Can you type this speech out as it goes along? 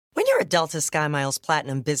you're a Delta SkyMiles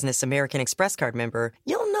Platinum Business American Express card member,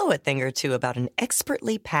 you'll know a thing or two about an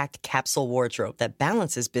expertly packed capsule wardrobe that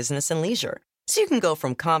balances business and leisure. So you can go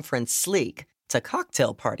from conference sleek to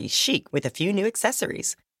cocktail party chic with a few new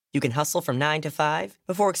accessories. You can hustle from 9 to 5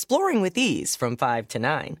 before exploring with ease from 5 to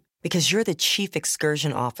 9. Because you're the chief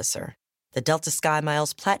excursion officer. The Delta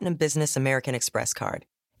SkyMiles Platinum Business American Express card.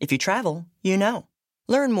 If you travel, you know.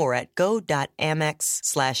 Learn more at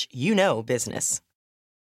go.amex/business.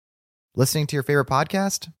 Listening to your favorite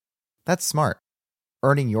podcast? That's smart.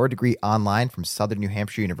 Earning your degree online from Southern New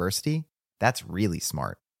Hampshire University? That's really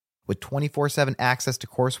smart. With 24/7 access to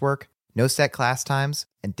coursework, no set class times,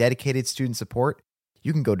 and dedicated student support,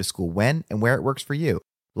 you can go to school when and where it works for you.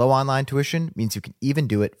 Low online tuition means you can even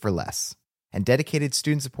do it for less. And dedicated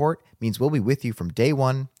student support means we'll be with you from day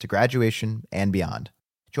one to graduation and beyond.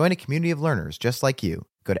 Join a community of learners just like you.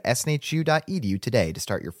 Go to snhu.edu today to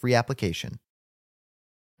start your free application.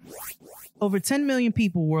 Over 10 million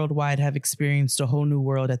people worldwide have experienced a whole new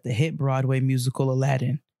world at the hit Broadway musical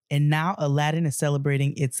Aladdin. And now Aladdin is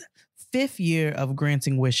celebrating its 5th year of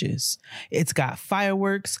granting wishes. It's got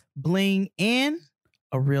fireworks, bling, and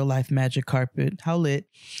a real-life magic carpet. How lit.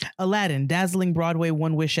 Aladdin, dazzling Broadway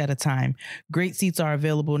one wish at a time. Great seats are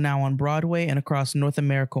available now on Broadway and across North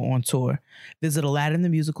America on tour. Visit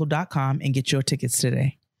AladdinTheMusical.com and get your tickets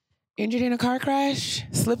today. Injured in a car crash,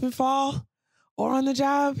 slip and fall, or on the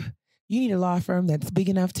job? You need a law firm that's big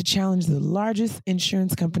enough to challenge the largest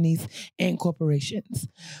insurance companies and corporations.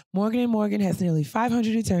 Morgan & Morgan has nearly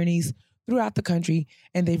 500 attorneys throughout the country,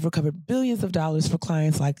 and they've recovered billions of dollars for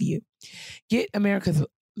clients like you. Get America's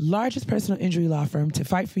largest personal injury law firm to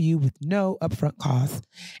fight for you with no upfront costs,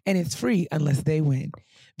 and it's free unless they win.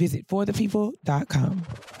 Visit forthepeople.com.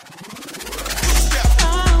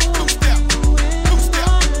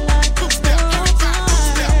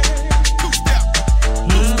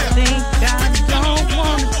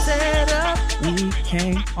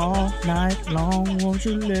 Came all night long, won't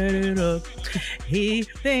you let it up? He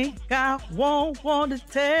think I won't want to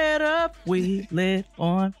tear it up. We lit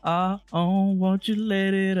on our own, won't you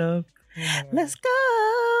let it up? Let's go.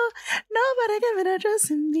 Nobody giving a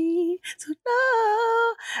trust in me. So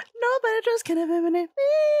no, nobody just can eliminate me.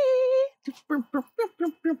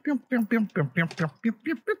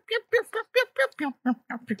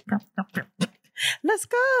 Let's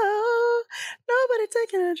go. Nobody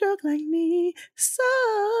taking a joke like me. So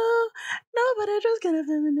nobody just gonna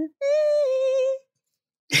eliminate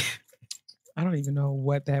me. I don't even know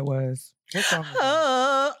what that was. What song was that?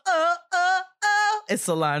 Oh. It's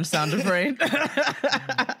Solange sound of rain.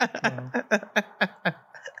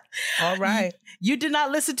 All right. You did not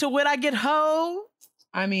listen to When I Get Home?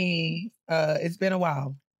 I mean, it's been a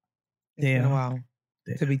while. It's been a while,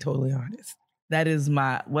 to be totally honest. That is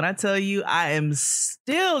when I tell you, I am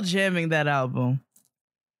still jamming that album.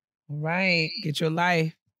 All right. Get your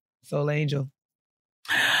life. Soul Angel.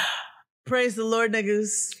 Praise the Lord,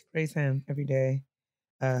 niggas. Praise him every day.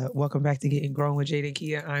 Welcome back to Getting Grown with Jade and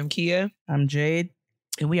Kia. I'm Kia. I'm Jade.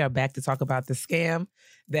 And we are back to talk about the scam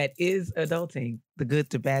that is adulting. The good,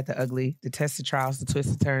 the bad, the ugly, the tests, the trials, the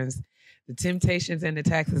twists, the turns, the temptations and the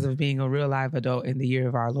taxes of being a real live adult in the year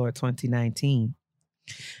of our Lord 2019.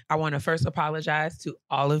 I want to first apologize to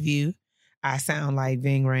all of you. I sound like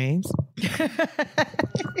Ving Rhames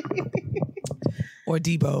or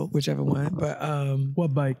Debo, whichever one. But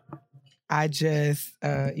what bike? I just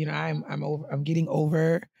I'm getting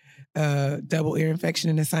over double ear infection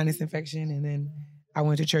and a sinus infection, and then I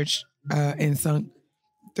went to church and sung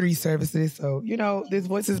 3 services. So this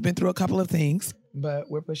voice has been through a couple of things, but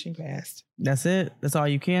we're pushing past. That's it. That's all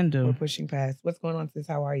you can do. We're pushing past. What's going on, sis?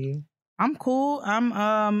 How are you? I'm cool.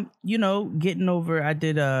 I'm getting over. I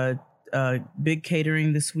did a big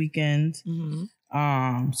catering this weekend.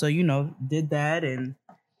 Mm-hmm. So did that and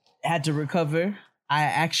had to recover. I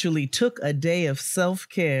actually took a day of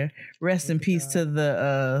self-care. Rest in peace to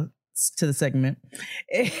the segment.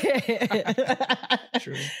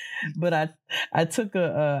 True. But I took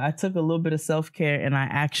a little bit of self-care, and I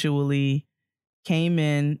actually came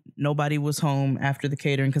in. Nobody was home after the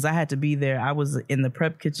catering because I had to be there. I was in the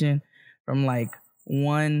prep kitchen from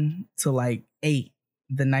 1 to 8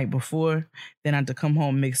 the night before. Then I had to come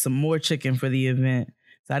home and make some more chicken for the event.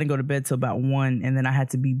 So I didn't go to bed till about 1, and then I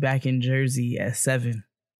had to be back in Jersey at 7.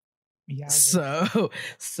 Yeah. So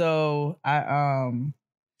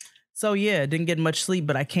didn't get much sleep,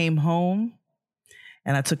 but I came home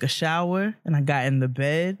and I took a shower and I got in the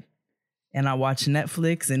bed and I watched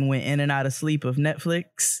Netflix and went in and out of sleep of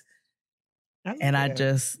Netflix. I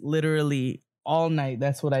just literally all night,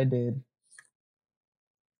 that's what I did.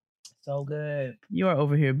 So good. You are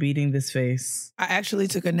over here beating this face. I actually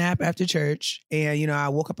took a nap after church, and I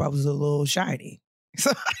woke up. I was a little shiny.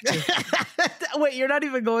 So Wait, you're not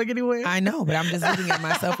even going anywhere? I know, but I'm just looking at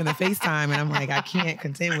myself in the FaceTime, and I'm like, I can't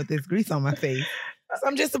contend with this grease on my face. So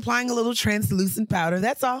I'm just applying a little translucent powder.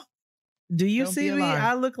 That's all. Do you Don't see be me? alarmed.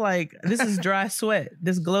 I look like this is dry sweat.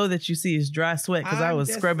 This glow that you see is dry sweat because I I'm was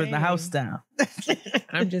just scrubbing the house saying. down.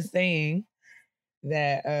 I'm just saying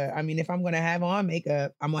that, if I'm going to have on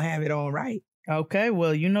makeup, I'm going to have it on right. Okay,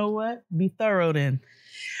 well, you know what? Be thorough then.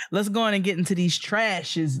 Let's go on and get into these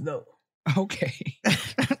trashes, though. Okay.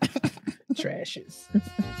 Trashes.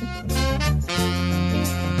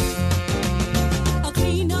 A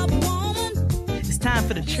clean up woman. It's time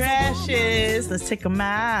for the trashes. Let's take them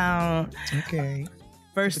out. Okay.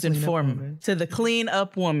 First The and clean up foremost, woman. to the clean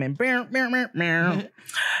up woman.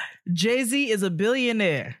 Jay-Z is a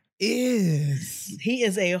billionaire. He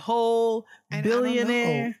is a whole And I don't know.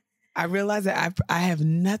 billionaire. I realize that I have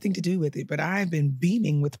nothing to do with it, but I've been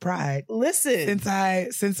beaming with pride Listen,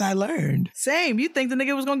 since I learned. same. You think the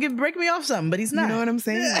nigga was gonna break me off something, but he's not. You know what I'm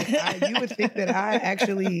saying? Like, you would think that I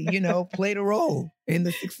actually, played a role in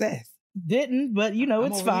the success. Didn't, but I'm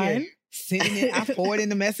it's over here fine. Sending it, I forwarding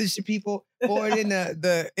the message to people, forwarding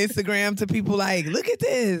the Instagram to people like, look at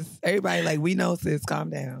this. Everybody like, we know, sis, calm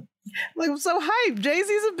down. Like, I'm so hyped.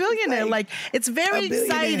 Jay-Z's a billionaire. like It's very a billionaire.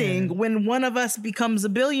 exciting when one of us becomes a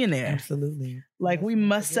billionaire. Absolutely. Like, we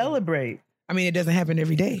must celebrate. I mean, it doesn't happen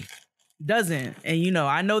every day. Doesn't. And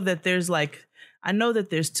I know that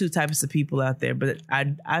there's two types of people out there, but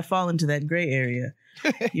I fall into that gray area.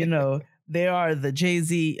 There are the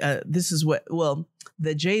Jay-Z,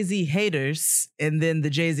 the Jay-Z haters, and then the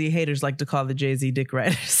Jay-Z haters like to call the Jay-Z dick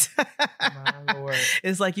riders. My Lord.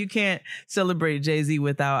 It's like you can't celebrate Jay-Z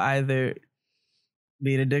without either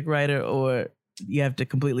being a dick rider or you have to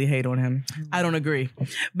completely hate on him. I don't agree.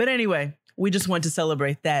 But anyway, we just want to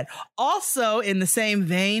celebrate that. Also, in the same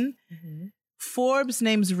vein, Forbes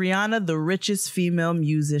names Rihanna the richest female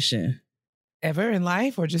musician. Ever in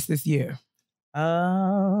life or just this year?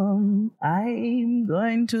 I'm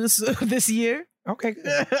going to assume this year. Okay,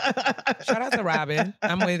 good. Shout out to Robin.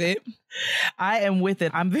 I'm with it. I am with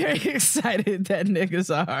it. I'm very excited that niggas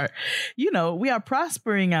are, we are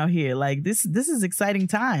prospering out here. Like this is exciting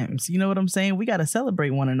times. You know what I'm saying? We got to celebrate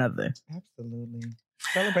one another. Absolutely.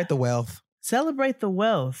 Celebrate the wealth. Celebrate the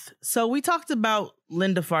wealth. So we talked about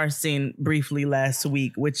Linda Farstein briefly last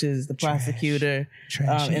week, which is the prosecutor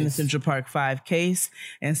in the Central Park 5 case,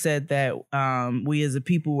 and said that we as a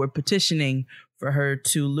people were petitioning for her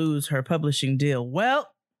to lose her publishing deal. Well,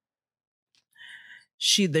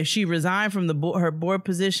 she resigned from her board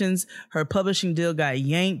positions. Her publishing deal got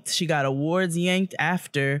yanked. She got awards yanked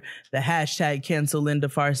after the hashtag Cancel Linda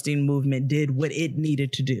Farstein movement did what it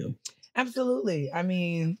needed to do. Absolutely. I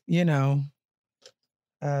mean,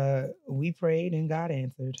 we prayed and God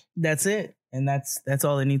answered. That's it. And that's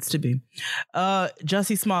all it needs to be.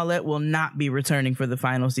 Jussie Smollett will not be returning for the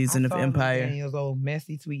final season of Empire. Daniel's old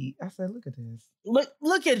messy tweet. I said, look at this.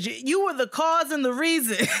 Look at you. You were the cause and the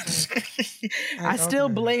reason. I still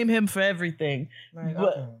blame him for everything. Like,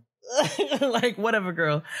 But- okay. Like, whatever,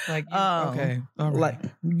 girl. Like, okay. All right. Like,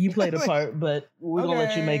 you played a part, but we're gonna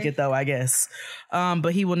let you make it though, I guess.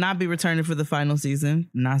 But he will not be returning for the final season.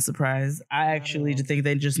 Not surprised. I actually think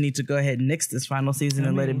they just need to go ahead and nix this final season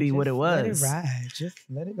and let it be what it was. Let it ride. Just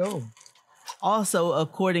let it go. Also,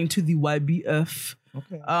 according to the YBF,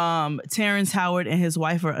 Okay. Terrence Howard and his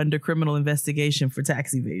wife are under criminal investigation for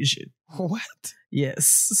tax evasion. What?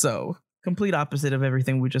 Yes. So complete opposite of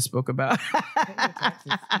everything we just spoke about.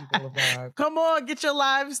 Come on, get your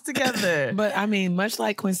lives together. But I mean, much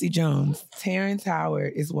like Quincy Jones, Terrence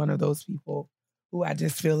Howard is one of those people who I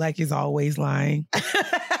just feel like is always lying.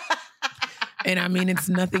 And I mean, it's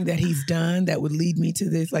nothing that he's done that would lead me to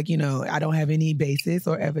this. Like, I don't have any basis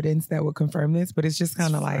or evidence that would confirm this, but it's just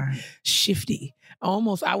kind of like shifty.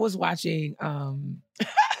 Almost, I was watching, don't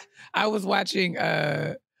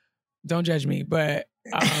judge me, but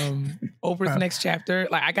Oprah's Next Chapter.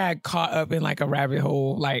 Like, I got caught up in like a rabbit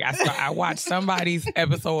hole. Like, I watched somebody's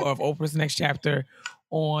episode of Oprah's Next Chapter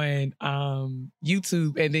on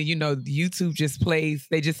YouTube, and then YouTube just plays.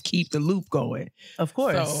 They just keep the loop going. Of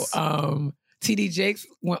course. So TD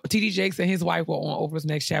Jakes and his wife were on Oprah's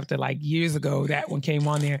Next Chapter like years ago. That one came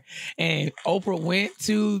on there, and Oprah went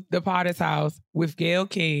to the Potter's house with Gayle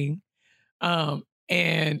King.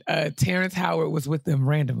 And Terrence Howard was with them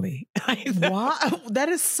randomly. Wow, that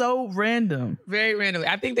is so random. Very randomly.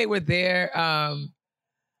 I think they were there.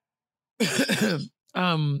 There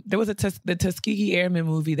was the Tuskegee Airmen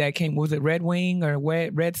movie that came. Was it Red Wing or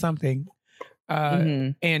Red something?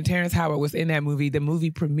 and Terrence Howard was in that movie. The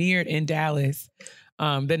movie premiered in Dallas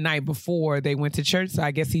the night before they went to church. So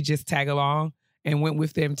I guess he just tagged along and went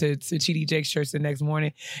with them to T.D. Jakes' church the next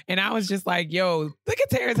morning. And I was just like, yo, look at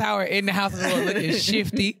Terrence Howard in the House of the Lord looking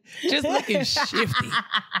shifty. Just looking shifty.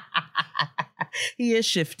 He is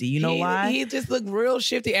shifty. You know why? He just looked real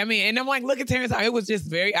shifty. I mean, and I'm like, look at Terrence Howard. It was just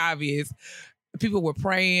very obvious. People were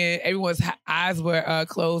praying. Everyone's eyes were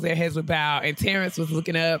closed. Their heads were bowed. And Terrence was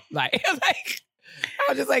looking up. I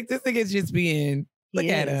was just like, this nigga's just being, look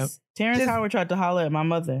at him. Terrence Howard tried to holler at my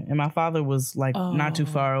mother, and my father was like not too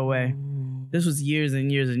far away. This was years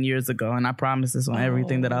and years and years ago, and I promise this on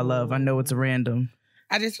everything that I love. I know it's random.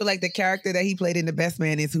 I just feel like the character that he played in The Best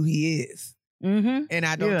Man is who he is. Mm-hmm. And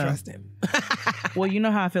I don't trust him. Well, you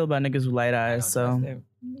know how I feel about niggas with light eyes, so.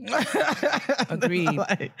 Agreed.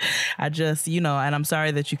 I just, and I'm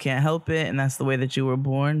sorry that you can't help it, and that's the way that you were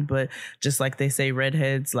born, but just like they say,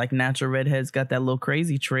 redheads, like natural redheads, got that little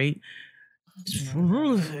crazy trait.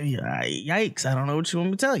 Yikes, I don't know what you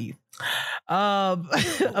want me to tell you.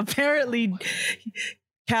 Apparently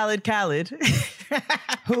Khaled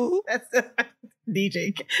who? That's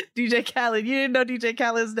DJ Khaled. You didn't know DJ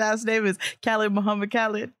Khaled's last name is Khaled Muhammad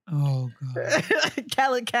Khaled? Oh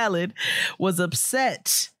God. Khaled was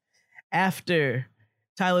upset after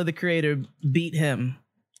Tyler the Creator beat him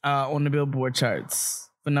on the Billboard charts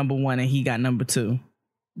for number 1, and he got number 2.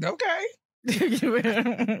 Okay.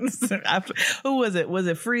 Who was it? Was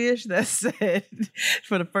it Free-ish that said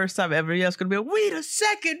for the first time ever, yes, gonna be we the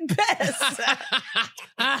second best?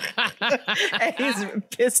 And he's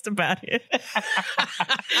pissed about it.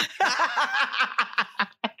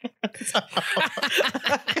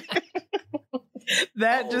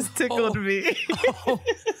 That just tickled me.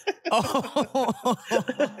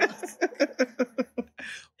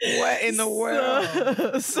 What in the world?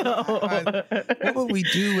 What would we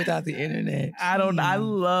do without the internet? I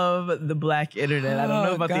love the black internet. I don't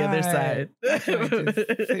know about the other side. Just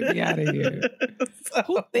get me out of here.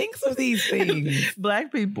 Who thinks of these things?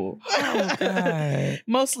 Black people. Oh God.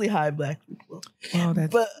 Mostly high black people. Oh,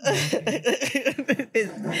 but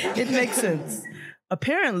it makes sense.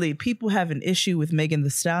 Apparently, people have an issue with Megan Thee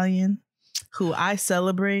Stallion, who I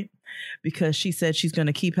celebrate because she said she's going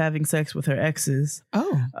to keep having sex with her exes.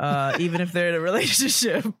 Oh, even if they're in a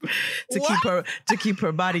relationship, to keep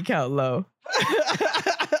her body count low.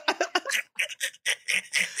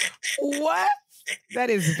 What? That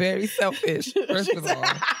is very selfish. First of all,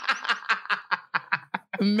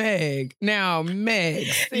 Meg. Now, Meg.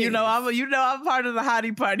 You know I'm part of the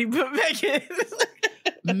hottie party, but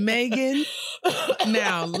Megan.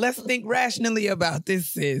 Now, let's think rationally about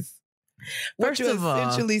this, sis. What First you of all,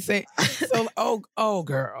 essentially say, so, oh,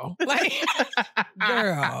 girl. Like,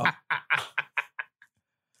 girl.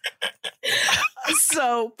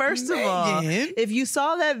 So, first of all, Megan. if you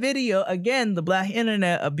saw that video, again, the black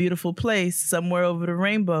internet, a beautiful place somewhere over the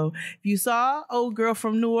rainbow. If you saw old girl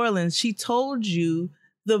from New Orleans, she told you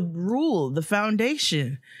the rule, the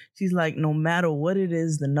foundation. She's like, no matter what it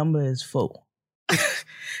is, the number is full.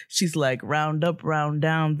 She's like, round up, round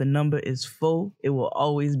down, the number is 4. It will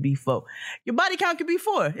always be 4. Your body count can be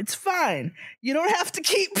 4. It's fine. You don't have to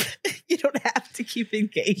keep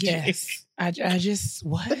engaging. Yes. I just,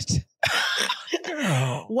 what?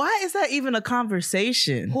 Girl. Why is that even a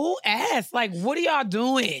conversation? Who asked? Like, what are y'all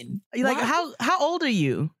doing? Like, how old are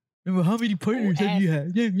you? How many partners have you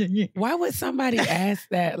had? Yeah. Why would somebody ask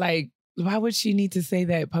that? Like, why would she need to say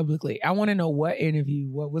that publicly? I want to know what interview,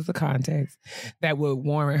 what was the context that would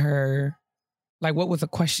warrant her, like what was a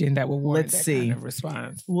question that would warrant kind of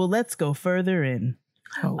response? Well, let's go further in.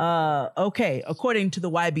 Okay, according to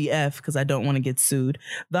the YBF, because I don't want to get sued,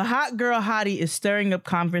 the hot girl hottie is stirring up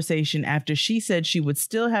conversation after she said she would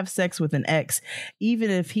still have sex with an ex,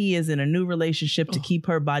 even if he is in a new relationship to keep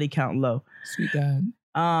her body count low. Sweet God.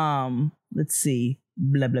 Let's see.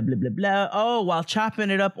 Blah, blah, blah, blah, blah. Oh, while chopping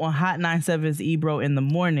it up on Hot 97's Ebro in the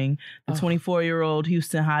morning, the 24-year-old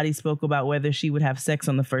Houston hottie spoke about whether she would have sex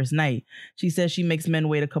on the first night. She says she makes men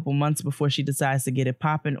wait a couple months before she decides to get it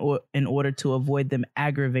popping, or in order to avoid them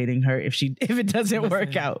aggravating her if it doesn't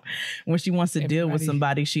work out. When she wants to deal with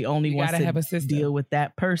somebody, she only wants to deal with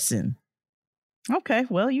that person. Okay,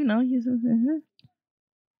 well, you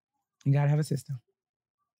gotta have a system.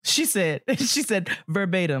 She said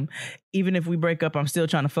verbatim, even if we break up, I'm still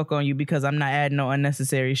trying to fuck on you because I'm not adding no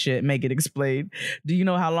unnecessary shit. Make it explain. Do you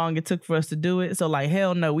know how long it took for us to do it? So like,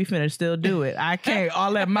 hell no, we finna still do it. I can't.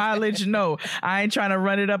 All that mileage, no. I ain't trying to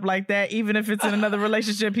run it up like that. Even if it's in another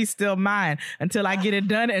relationship, he's still mine until I get it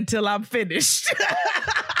done, until I'm finished.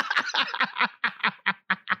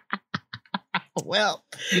 Well,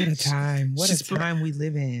 What a time. What She's a time we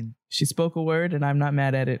live in. she spoke a word, and I'm not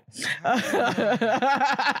mad at it.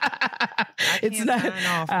 It's can't not. sign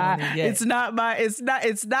off on it yet.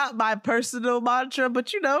 It's not my personal mantra,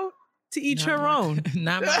 but you know, to each Not her my- own.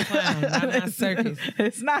 Not my clown. Not my circus.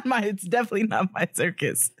 It's definitely not my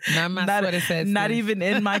circus. Not my sweater set. Not sis. even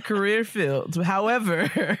in my career field. However,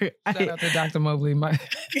 Shout out to Dr. Mobley.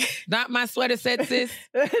 Not my sweater set, sis.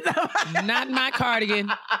 Not my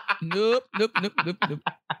cardigan. Nope.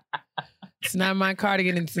 It's not my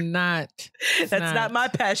cardigan. It's not. That's not my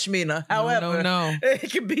pashmina. However, No.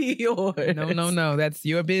 it could be yours. No. That's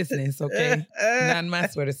your business, okay? Not my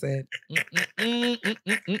sweater set.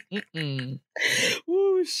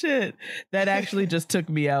 Ooh, shit. That actually just took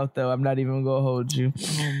me out, though. I'm not even gonna hold you.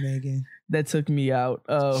 Oh, Megan. That took me out.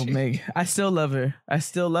 Oh, Meg. I still love her.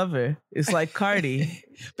 It's like Cardi.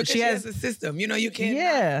 But she has a system. You know, you can't.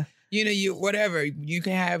 Yeah. You know, whatever. You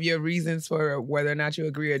can have your reasons for whether or not you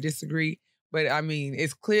agree or disagree. But I mean,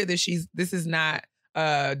 it's clear that this is not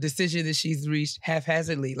a decision that she's reached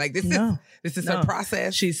haphazardly. Like this is her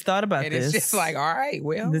process. She's thought about and this. it's just like, all right,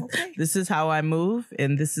 well, okay. This is how I move,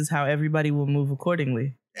 and this is how everybody will move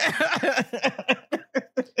accordingly.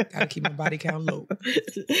 Gotta keep my body count low.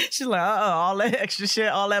 She's like, all that extra shit,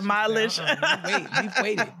 all that mileage. We've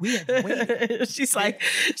waited. We have waited. She's like,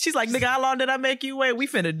 nigga, how long did I make you wait? We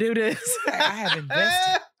finna do this. I have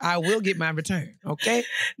invested. I will get my return. Okay.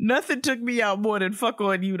 Nothing took me out more than fuck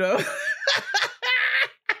on you, though.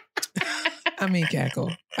 I mean,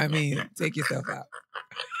 cackle. I mean, take yourself out.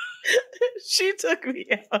 She took me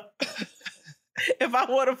out. If I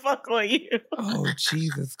want to fuck on you. Oh,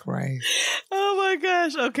 Jesus Christ. Oh my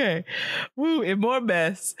gosh. Okay. Woo, and more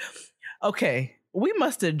mess. Okay. We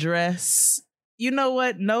must address. You know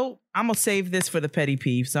what? No, I'm going to save this for the petty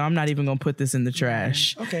peeve. So I'm not even going to put this in the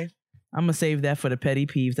trash. Okay. I'm going to save that for the petty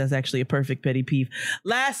peeves. That's actually a perfect petty peeve.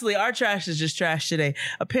 Lastly, our trash is just trash today.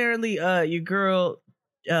 Apparently, your girl,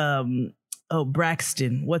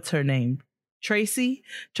 Braxton, what's her name? Tracy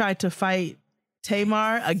tried to fight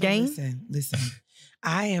Tamar again. Listen.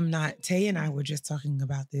 I am not. Tay and I were just talking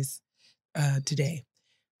about this today.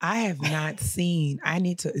 I have not seen. I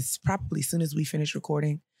need to. It's probably as soon as we finish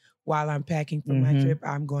recording, while I'm packing for my trip,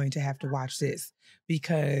 I'm going to have to watch this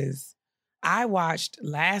because I watched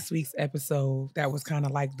last week's episode. That was kind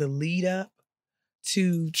of like the lead up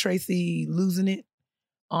to Tracy losing it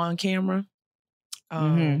on camera.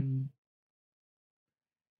 And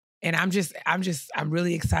I'm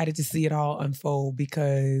really excited to see it all unfold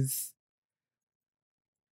because,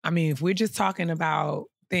 I mean, if we're just talking about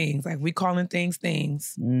things, like we calling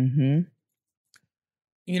things, you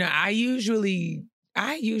know, I usually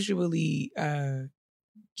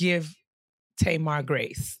give Tamar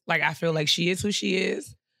grace. Like, I feel like she is who she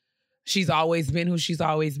is. She's always been who she's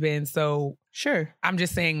always been. So sure, I'm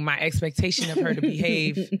just saying my expectation of her to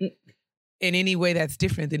behave in any way that's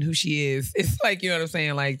different than who she is. It's like, you know what I'm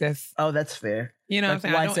saying? Like that's fair. You know like, what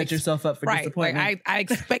I'm saying? Why set yourself up for disappointment? Like I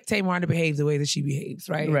expect Tamar to behave the way that she behaves,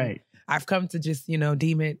 right? Right. I've come to just, you know,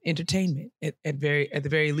 deem it entertainment at the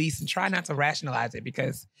very least and try not to rationalize it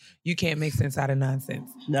because you can't make sense out of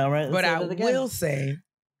nonsense. No, right. But I will say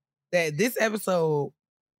that this episode,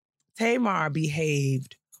 Tamar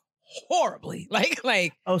behaved horribly.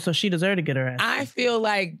 Like oh, so she deserved to get her ass. I feel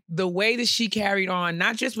like the way that she carried on,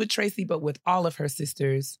 not just with Tracy, but with all of her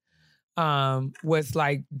sisters, was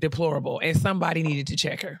like deplorable. And somebody needed to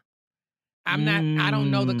check her. I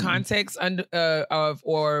don't know the context of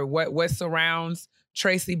or what surrounds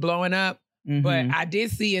Tracy blowing up, but I did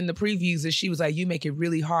see in the previews that she was like, "You make it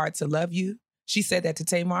really hard to love you." She said that to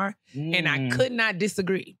Tamar, and I could not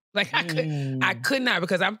disagree. Like I could not,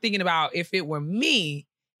 because I'm thinking about if it were me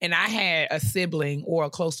and I had a sibling or a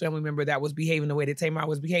close family member that was behaving the way that Tamar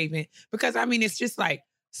was behaving, because I mean, it's just like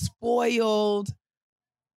spoiled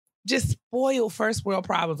first world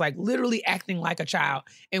problems, like literally acting like a child.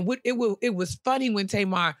 And it was funny when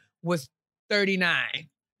Tamar was 39,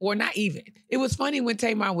 or not even. It was funny when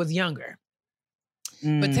Tamar was younger.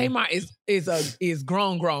 But Tamar is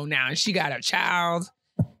grown now, and she got a child,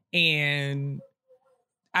 and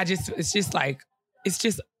it's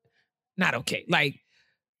just not okay. Like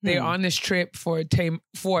they're on this trip so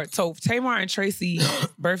Tamar and Tracy's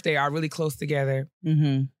birthday are really close together,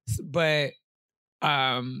 but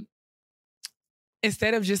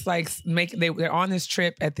instead of just like they're on this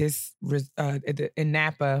trip at this in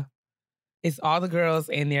Napa, it's all the girls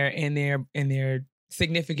and their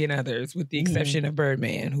significant others, with the exception of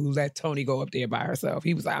Birdman, who let Tony go up there by herself.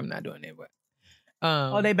 He was like, I'm not doing it,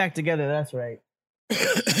 but they back together. That's right.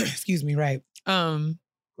 Excuse me. Right.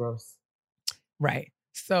 Gross. Right.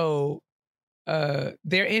 So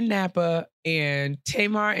they're in Napa, and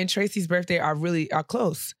Tamar and Tracy's birthday are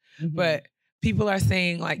close. Mhm. But people are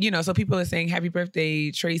saying, like, so people are saying happy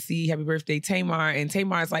birthday, Tracy, happy birthday, Tamar. And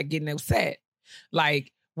Tamar's like getting upset.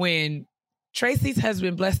 Like when Tracy's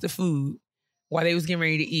husband blessed the food while they was getting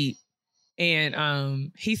ready to eat.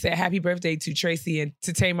 And he said happy birthday to Tracy and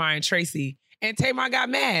to Tamar and Tracy. And Tamar got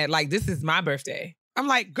mad. Like, this is my birthday. I'm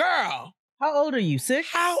like, girl. How old are you? 6?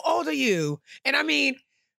 How old are you? And I mean,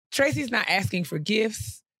 Tracy's not asking for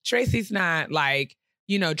gifts. Tracy's not like,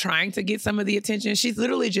 trying to get some of the attention. She's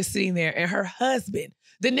literally just sitting there, and her husband,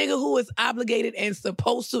 the nigga who was obligated and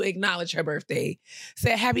supposed to acknowledge her birthday,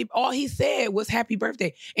 said all he said was happy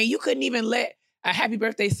birthday. And you couldn't even let a happy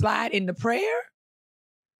birthday slide in the prayer?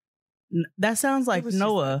 That sounds like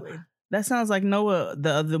Noah. That sounds like Noah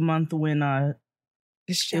the other month when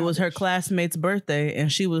it was her classmate's birthday,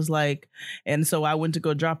 and she was like, and so I went to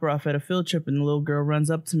go drop her off at a field trip, and the little girl runs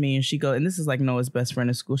up to me, and she goes, and this is like Noah's best friend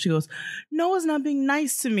at school. She goes, Noah's not being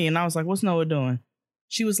nice to me. And I was like, what's Noah doing?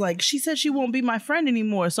 She was like, she said she won't be my friend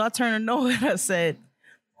anymore. So I turned to Noah and I said,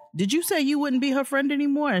 did you say you wouldn't be her friend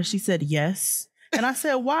anymore? And she said, yes. And I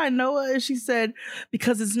said, why, Noah? And she said,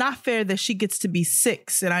 because it's not fair that she gets to be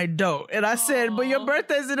 6 and I don't. And I said, but your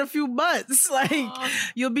birthday's in a few months. Like,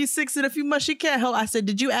 you'll be 6 in a few months. She can't help. I said,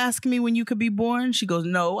 did you ask me when you could be born? She goes,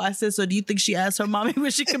 no. I said, so do you think she asked her mommy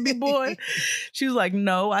when she could be born? She was like,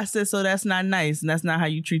 no. I said, so that's not nice. And that's not how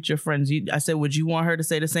you treat your friends. I said, would you want her to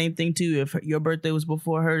say the same thing too if your birthday was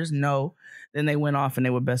before hers? No. Then they went off and they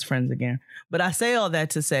were best friends again. But I say all that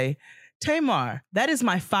to say, Tamar, that is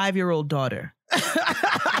my 5-year-old daughter.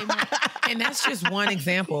 And that's just one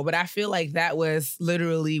example, but I feel like that was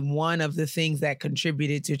literally one of the things that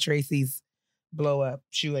contributed to Tracy's blow up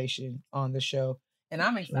situation on the show. And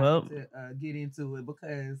I'm excited to get into it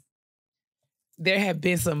because there have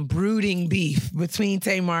been some brooding beef between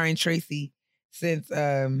Tamar and Tracy since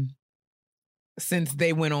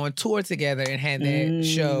they went on tour together and had that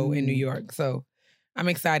show in New York. So I'm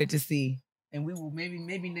excited to see. And we will maybe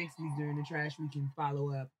next week during the trash we can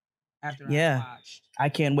follow up after I've watched. I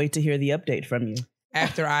can't wait to hear the update from you.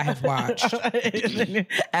 After I have watched.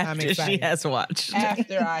 After she has watched.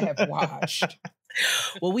 After I have watched.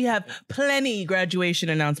 Well, we have plenty graduation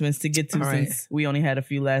announcements to get to since we only had a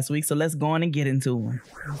few last week. So let's go on and get into one.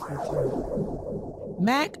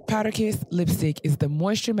 MAC Powder Kiss lipstick is the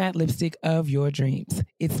moisture matte lipstick of your dreams.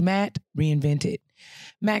 It's matte reinvented.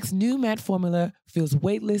 MAC's new matte formula feels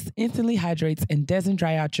weightless, instantly hydrates, and doesn't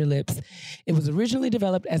dry out your lips. It was originally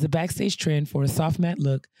developed as a backstage trend for a soft matte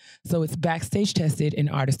look, so it's backstage tested and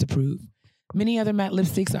artist approved. Many other matte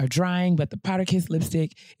lipsticks are drying, but the Powder Kiss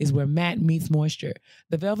lipstick is where matte meets moisture.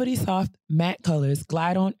 The velvety soft matte colors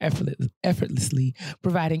glide on effortlessly,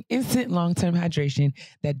 providing instant long-term hydration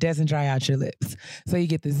that doesn't dry out your lips. So you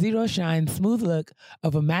get the zero shine, smooth look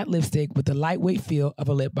of a matte lipstick with the lightweight feel of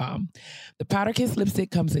a lip balm. The Powder Kiss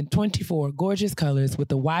lipstick comes in 24 gorgeous colors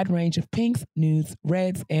with a wide range of pinks, nudes,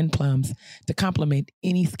 reds, and plums to complement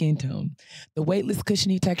any skin tone. The weightless,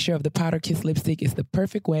 cushiony texture of the Powder Kiss lipstick is the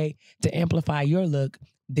perfect way to amplify your look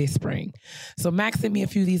this spring. So Mac sent me a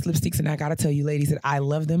few of these lipsticks, and I gotta tell you, ladies, that I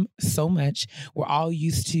love them so much. We're all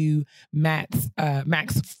used to Mac's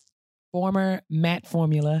former matte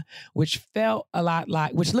formula, which felt a lot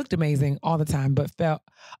like, which looked amazing all the time, but felt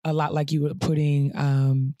a lot like you were putting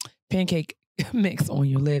pancake mix on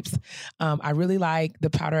your lips. I really like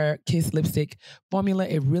the Powder Kiss lipstick formula.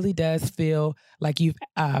 It really does feel like you've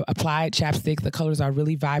applied chapstick. The colors are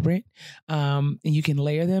really vibrant, and you can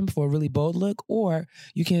layer them for a really bold look, or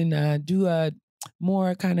you can do a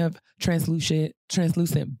more kind of translucent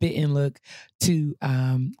bitten look too,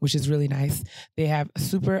 which is really nice. They have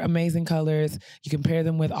super amazing colors. You can pair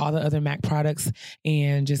them with all the other MAC products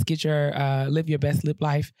and just get your live your best lip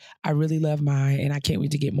life. I really love mine, and I can't wait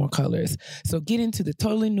to get more colors. So get into the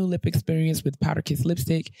totally new lip experience with Powder Kiss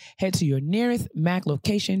lipstick. Head to your nearest MAC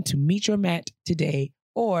location to meet your matte today,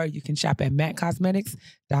 or you can shop at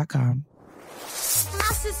MACCosmetics.com.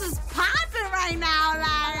 My sister's popping right now,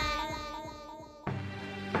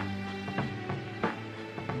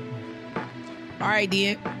 All right,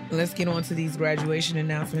 Dean, let's get on to these graduation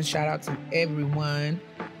announcements. Shout out to everyone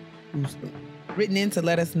who's written in to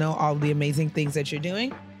let us know all the amazing things that you're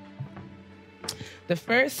doing. The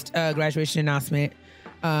first graduation announcement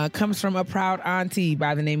comes from a proud auntie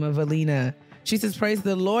by the name of Alina. She says, praise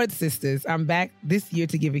the Lord, sisters. I'm back this year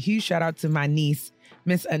to give a huge shout out to my niece,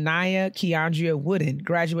 Miss Anaya Keandria Wooden,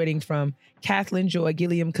 graduating from Kathleen Joy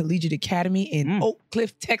Gilliam Collegiate Academy in Oak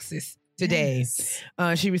Cliff, Texas today. Yes.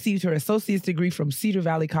 She received her associate's degree from Cedar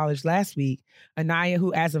Valley College last week. Anaya,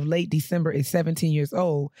 who as of late December is 17 years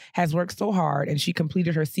old, has worked so hard, and she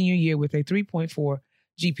completed her senior year with a 3.4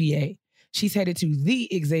 GPA. She's headed to the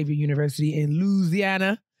Xavier University in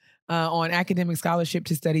Louisiana on academic scholarship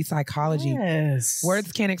to study psychology. Yes.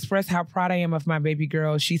 Words can't express how proud I am of my baby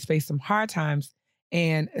girl. She's faced some hard times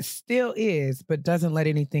and still is, but doesn't let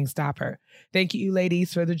anything stop her. Thank you,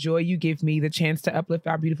 ladies, for the joy you give me, the chance to uplift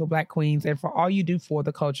our beautiful Black queens, and for all you do for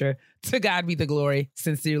the culture. To God be the glory.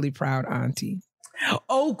 Sincerely proud, Auntie.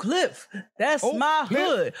 Oh, Cliff, that's my Cliff.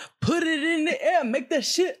 hood. Put it in the air. Make that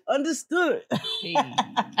shit understood. Hey.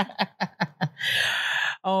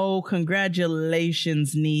 Oh,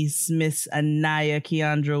 congratulations, niece, Miss Anaya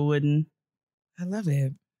Keandra Wooden. I love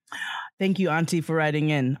it. Thank you, Auntie, for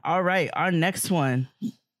writing in. All right, our next one.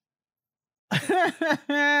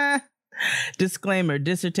 Disclaimer,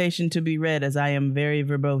 dissertation to be read as I am very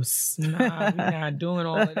verbose. Nah, we're not doing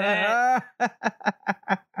all of that.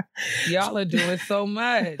 Y'all are doing so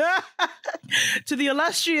much. To the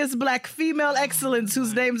illustrious Black female excellence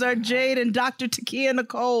whose names are Jade and Dr. Takia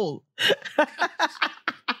Nicole.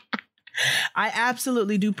 I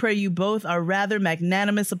absolutely do pray you both are rather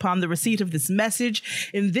magnanimous upon the receipt of this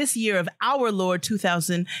message in this year of our Lord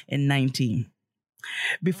 2019.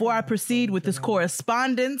 Before I proceed with this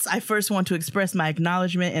correspondence, I first want to express my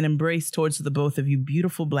acknowledgement and embrace towards the both of you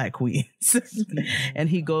beautiful Black queens. And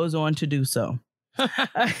he goes on to do so.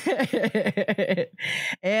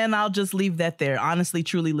 And I'll just leave that there. Honestly,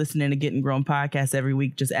 truly listening to Getting Grown podcast every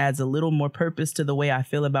week just adds a little more purpose to the way I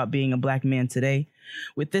feel about being a Black man today.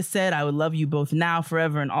 With this said, I would love you both now,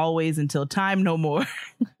 forever, and always until time no more.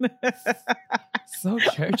 So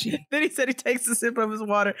churchy. Then he said he takes a sip of his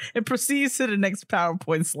water and proceeds to the next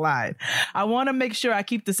PowerPoint slide. I want to make sure I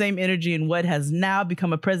keep the same energy in what has now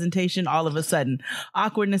become a presentation all of a sudden.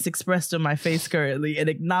 Awkwardness expressed on my face currently, and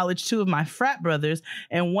acknowledge two of my frat brothers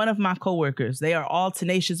and one of my coworkers. They are all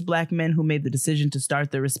tenacious Black men who made the decision to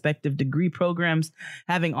start their respective degree programs,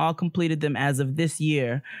 having all completed them as of this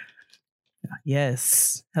year.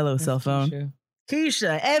 Yes. Hello, cell phone.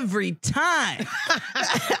 Keisha, every time.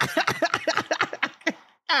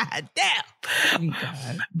 God damn.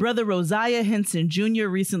 God. Brother Rosiah Henson Jr.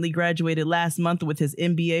 recently graduated last month with his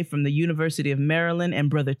MBA from the University of Maryland, and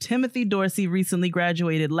Brother Timothy Dorsey recently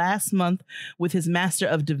graduated last month with his Master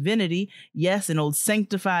of Divinity, yes, an old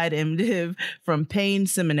sanctified MDiv from Payne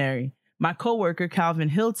Seminary. My coworker, Calvin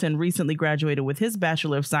Hilton, recently graduated with his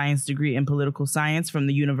Bachelor of Science degree in Political Science from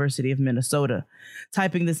the University of Minnesota.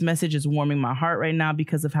 Typing this message is warming my heart right now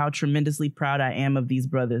because of how tremendously proud I am of these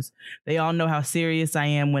brothers. They all know how serious I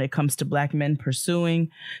am when it comes to Black men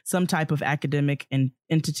pursuing some type of academic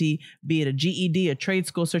entity, be it a GED, a trade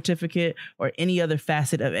school certificate, or any other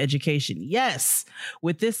facet of education. Yes.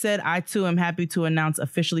 With this said, I too am happy to announce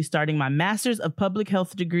officially starting my Master's of Public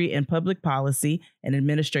Health degree in Public Policy and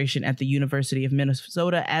Administration at the University of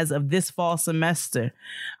Minnesota as of this fall semester.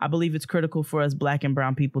 I believe it's critical for us Black and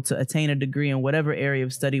brown people to attain a degree in whatever area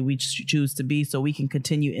of study we choose to be, so we can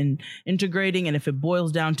continue integrating, and if it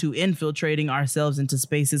boils down to infiltrating ourselves into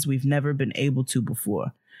spaces we've never been able to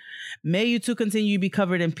before. May you two continue to be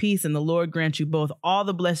covered in peace, and the Lord grant you both all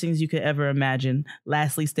the blessings you could ever imagine.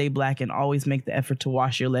 Lastly, stay Black and always make the effort to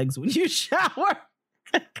wash your legs when you shower.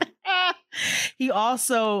 He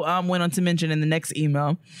also went on to mention in the next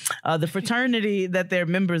email, the fraternity that they're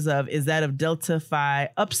members of is that of Delta Phi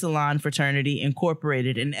Upsilon Fraternity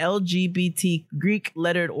Incorporated, an LGBT Greek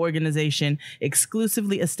lettered organization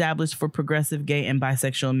exclusively established for progressive gay and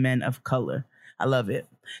bisexual men of color. I love it.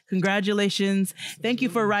 Congratulations. Thank you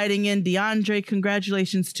for writing in, DeAndre.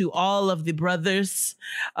 Congratulations to all of the brothers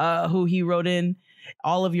who he wrote in.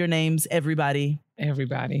 All of your names, everybody.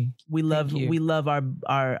 Everybody. We love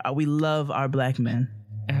our Black men.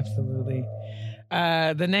 Absolutely.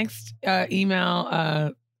 The next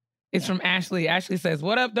email is from Ashley. Ashley says,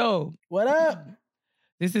 "What up, though? What up?"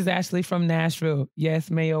 This is Ashley from Nashville.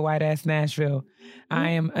 Yes, Mayo White Ass Nashville. I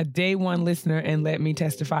am a day one listener, and let me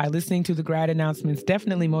testify. Listening to the grad announcements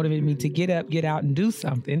definitely motivated me to get up, get out, and do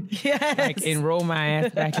something. Yes. Like enroll my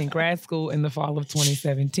ass back in grad school in the fall of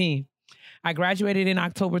 2017. I graduated in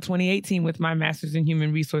October 2018 with my master's in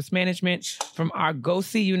human resource management from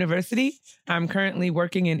Argosy University. I'm currently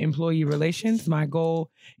working in employee relations. My goal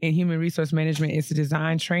in human resource management is to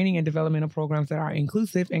design training and developmental programs that are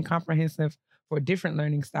inclusive and comprehensive for different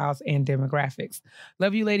learning styles and demographics.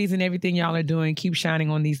 Love you ladies and everything y'all are doing. Keep shining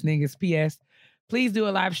on these niggas. P.S. Please do a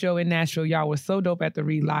live show in Nashville. Y'all were so dope at the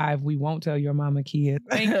Read Live. We won't tell your mama, kid.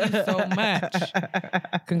 Thank you so much.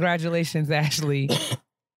 Congratulations, Ashley.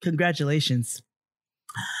 Congratulations.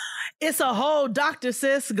 It's a whole doctor,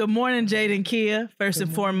 sis. Good morning, Jade and Kia. First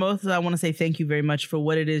and foremost, I want to say thank you very much for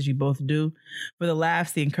what it is you both do, for the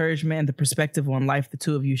laughs, the encouragement, and the perspective on life the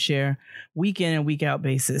two of you share week in and week out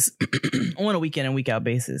basis. On a week in and week out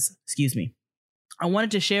basis. Excuse me. I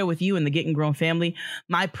wanted to share with you and the Getting Grown family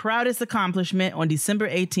my proudest accomplishment. On December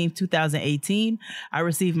 18th, 2018, I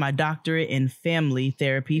received my doctorate in family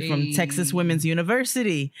therapy from Texas Women's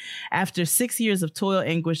University. After 6 years of toil,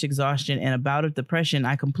 anguish, exhaustion, and a bout of depression,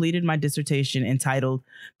 I completed my dissertation entitled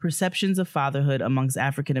Perceptions of Fatherhood Amongst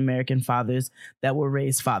African American Fathers That Were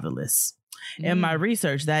Raised Fatherless. In my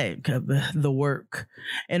research, I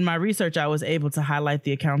was able to highlight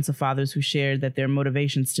the accounts of fathers who shared that their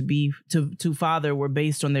motivations to father were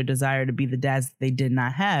based on their desire to be the dads that they did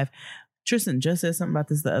not have. Tristan just said something about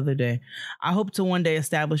this the other day. I hope to one day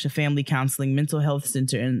establish a family counseling mental health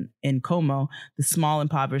center in Como, the small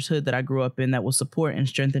impoverished hood that I grew up in, that will support and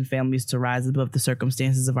strengthen families to rise above the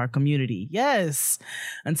circumstances of our community. Yes.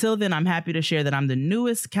 Until then, I'm happy to share that I'm the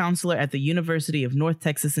newest counselor at the University of North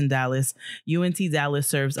Texas in Dallas. UNT Dallas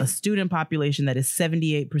serves a student population that is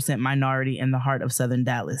 78% minority in the heart of Southern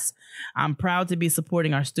Dallas. I'm proud to be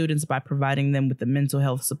supporting our students by providing them with the mental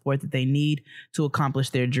health support that they need to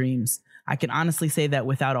accomplish their dreams. I can honestly say that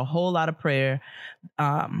without a whole lot of prayer,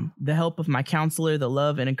 the help of my counselor, the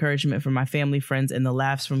love and encouragement from my family, friends, and the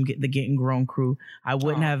laughs from the Getting Grown crew, I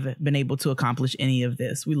wouldn't have been able to accomplish any of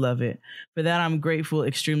this. We love it. For that, I'm grateful,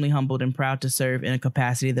 extremely humbled, and proud to serve in a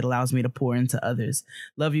capacity that allows me to pour into others.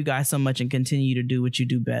 Love you guys so much and continue to do what you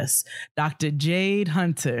do best. Dr. Jade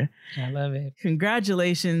Hunter. I love it.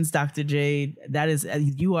 Congratulations, Dr. Jade.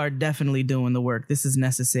 You are definitely doing the work. This is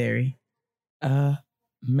necessary.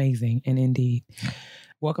 Amazing and indeed.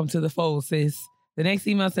 Welcome to the fold, sis. The next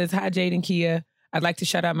email says, hi, Jade and Kia. I'd like to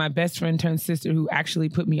shout out my best friend turned sister who actually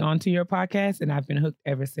put me onto your podcast, and I've been hooked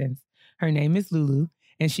ever since. Her name is Lulu,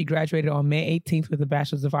 and she graduated on May 18th with a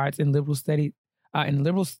Bachelor's of Arts in Liberal Studies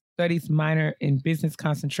minor in Business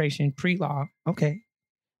Concentration Pre-Law. Okay.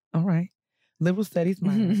 All right. Liberal Studies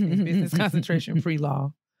minor in Business Concentration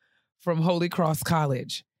Pre-Law from Holy Cross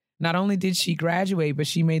College. Not only did she graduate, but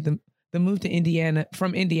she made the move to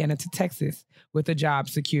from Indiana to Texas with a job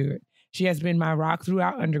secured. She has been my rock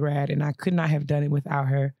throughout undergrad, and I could not have done it without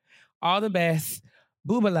her. All the best.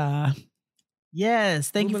 Boobala.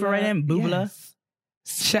 Yes. Thank you for writing Boobala. Yes.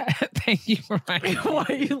 Thank you for writing. Why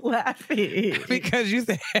are you laughing? Because you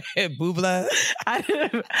said Boobala.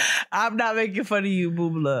 I'm not making fun of you,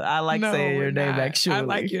 Boobala. I like saying your name, actually. I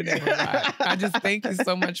like your name a lot. I just thank you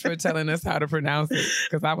so much for telling us how to pronounce it.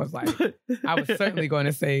 Because I was certainly going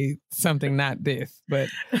to say something not this. But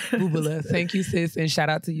Boobala, thank you, sis. And shout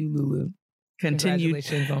out to you, Lulu.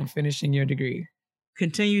 Congratulations on finishing your degree.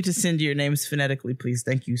 Continue to send your names phonetically, please.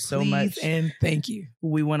 Thank you so much. And thank you.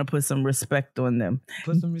 We want to put some respect on them.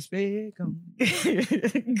 Put some respect on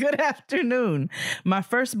them. Good afternoon. My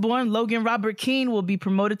firstborn, Logan Robert Keene, will be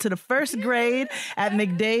promoted to the first grade at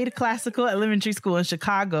McDade Classical Elementary School in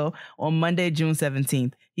Chicago on Monday, June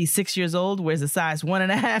 17th. He's 6 years old, wears a size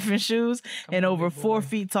 1.5 in shoes, and over 4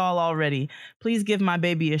 feet tall already. Please give my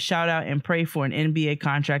baby a shout out and pray for an NBA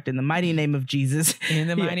contract in the mighty name of Jesus. In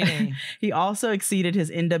the mighty name. He also exceeded his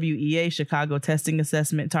NWEA Chicago testing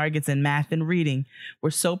assessment targets in math and reading.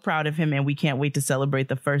 We're so proud of him, and we can't wait to celebrate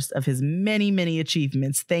the first of his many, many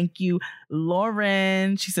achievements. Thank you,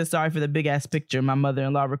 Lauren. She says, sorry for the big ass picture. My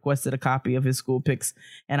mother-in-law requested a copy of his school pics,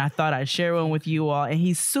 and I thought I'd share one with you all. And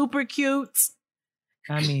he's super cute.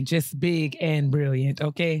 I mean, just big and brilliant,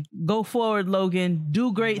 okay? Go forward, Logan.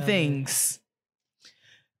 Do great things.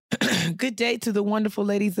 Good day to the wonderful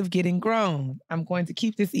ladies of Getting Grown. I'm going to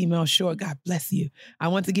keep this email short. God bless you. I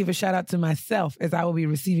want to give a shout out to myself as I will be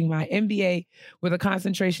receiving my MBA with a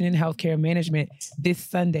concentration in healthcare management this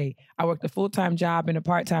Sunday. I worked a full-time job and a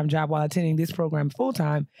part-time job while attending this program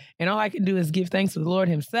full-time, and all I can do is give thanks to the Lord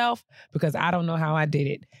himself because I don't know how I did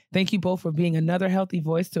it. Thank you both for being another healthy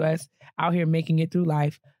voice to us out here making it through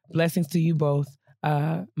life. Blessings to you both.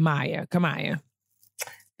 Kamaya.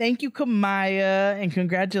 Thank you, Kamaya, and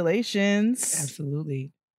congratulations.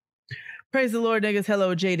 Absolutely. Praise the Lord, niggas.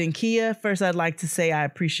 Hello, Jade and Kia. First, I'd like to say I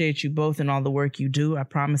appreciate you both and all the work you do. I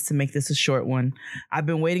promise to make this a short one. I've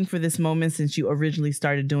been waiting for this moment since you originally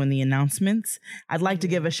started doing the announcements. I'd like to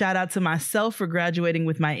give a shout out to myself for graduating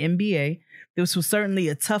with my MBA. This was certainly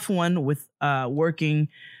a tough one with working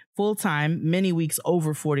Full-time, many weeks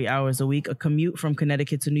over 40 hours a week, a commute from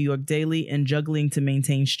Connecticut to New York daily, and juggling to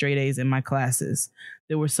maintain straight A's in my classes.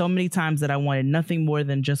 There were so many times that I wanted nothing more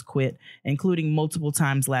than just quit, including multiple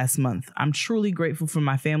times last month. I'm truly grateful for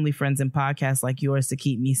my family, friends, and podcasts like yours to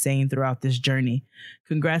keep me sane throughout this journey.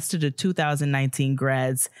 Congrats to the 2019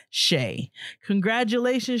 grads, Shay.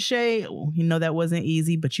 Congratulations, Shay. You know that wasn't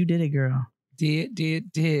easy, but you did it, girl.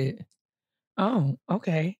 Did. Oh,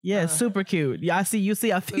 okay. Yeah, super cute. Yeah, I see. You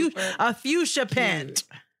see a fuchsia pant.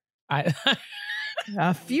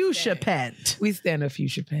 A fuchsia pant. We stand a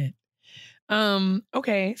fuchsia pant.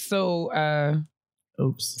 Okay, so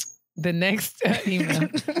oops. The next email.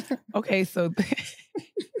 Okay, so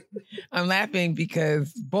I'm laughing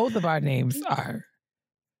because both of our names are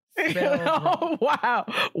spelled wrong. Oh,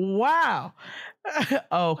 wow.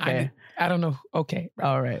 Okay. I don't know. Okay. Right.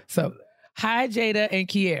 All right. So, hi, Jada and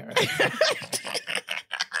Kiera.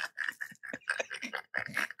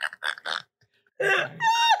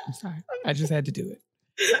 I'm sorry. I just had to do it.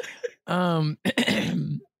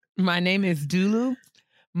 My name is Dulu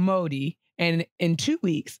Modi, and in 2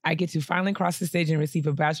 weeks, I get to finally cross the stage and receive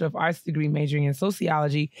a Bachelor of Arts degree majoring in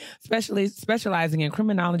sociology, specializing in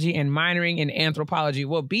criminology and minoring in anthropology.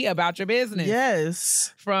 Well, be about your business.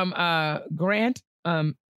 Yes. From Grant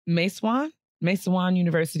Mason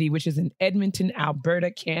University, which is in Edmonton,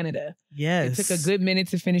 Alberta, Canada. Yes. It took a good minute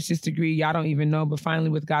to finish this degree. Y'all don't even know, but finally,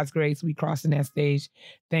 with God's grace, we crossed in that stage.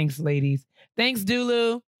 Thanks, ladies. Thanks,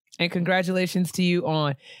 Dulu. And congratulations to you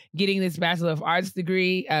on getting this Bachelor of Arts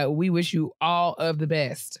degree. We wish you all of the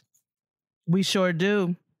best. We sure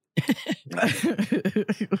do.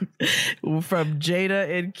 From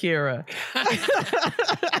Jada and Kira.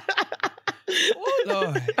 Oh,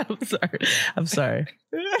 Lord. I'm sorry.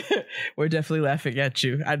 We're definitely laughing at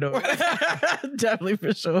you. I know. Definitely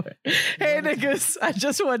for sure. Hey, niggas. I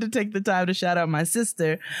just wanted to take the time to shout out my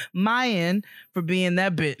sister, Mayan, for being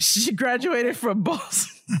that bitch. She graduated from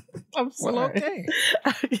Boston. I'm sorry. Well, okay.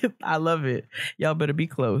 I love it. Y'all better be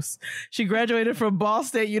close. She graduated from Ball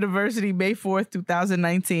State University May 4th,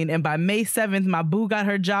 2019. And by May 7th, my boo got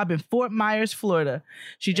her job in Fort Myers, Florida.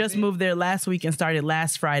 She just moved there last week and started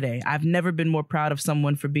last Friday. I've never been more proud of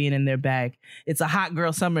someone for being in their bag. It's a hot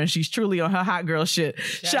girl summer and she's truly on her hot girl shit.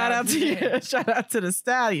 Shout out to you. Shout out to the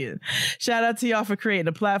stallion. Shout out to y'all for creating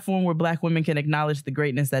a platform where Black women can acknowledge the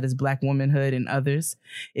greatness that is Black womanhood and others.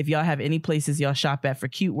 If y'all have any places y'all shop at for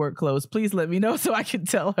cute work clothes, please let me know so I can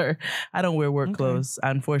tell her. I don't wear work clothes.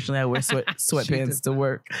 Unfortunately, I wear sweatpants to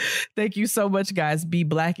work. Thank you so much, guys. Be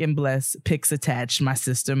Black and blessed. Pics attached. My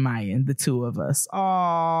sister Mayan, the two of us.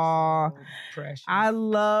 Aww. Precious. I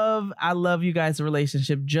love you guys'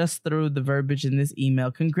 relationship just through the verbiage in this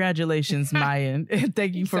email. Congratulations, Mayan. And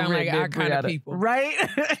thank you for sound writing like our in, kind of Brianna. people.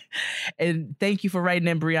 Right? And thank you for writing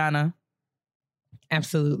in, Brianna.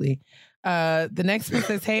 Absolutely. The next one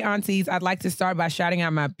says, hey, aunties, I'd like to start by shouting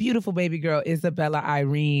out my beautiful baby girl, Isabella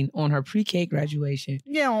Irene, on her pre-K graduation.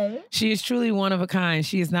 Yeah. She is truly one of a kind.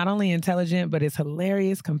 She is not only intelligent, but is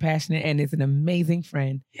hilarious, compassionate, and is an amazing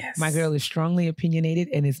friend. Yes. My girl is strongly opinionated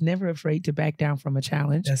and is never afraid to back down from a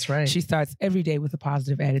challenge. That's right. She starts every day with a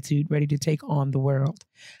positive attitude, ready to take on the world.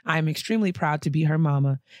 I am extremely proud to be her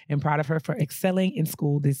mama and proud of her for excelling in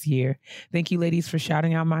school this year. Thank you, ladies, for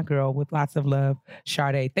shouting out my girl with lots of love,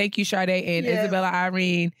 Sade. Thank you, Sade. And Isabella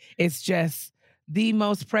Irene, it's just the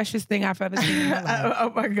most precious thing I've ever seen in my life. Oh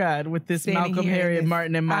my God, with this Standing Malcolm, here in Harriet, this-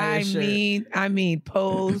 Martin, and Maya shirt. I mean,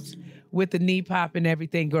 posed with the knee pop and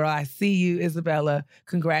everything. Girl, I see you, Isabella.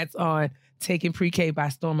 Congrats on taking pre-K by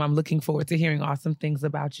storm. I'm looking forward to hearing awesome things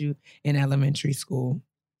about you in elementary school.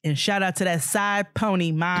 And shout out to that side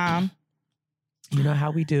pony, Mom. You know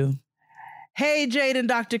how we do. Hey, Jade and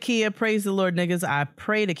Dr. Kia, praise the Lord, niggas. I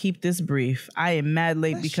pray to keep this brief. I am mad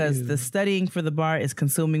late Bless because you. the studying for the bar is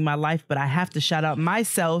consuming my life, but I have to shout out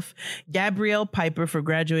myself, Gabrielle Piper, for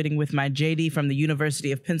graduating with my JD from the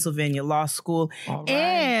University of Pennsylvania Law School, All right.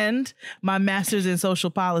 and my master's in social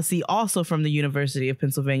policy, also from the University of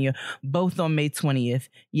Pennsylvania, both on May 20th.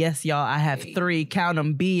 Yes, y'all, I have 3, count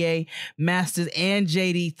them, BA, master's, and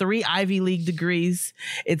JD, 3 Ivy League degrees.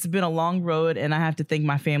 It's been a long road, and I have to thank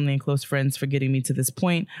my family and close friends for getting me to this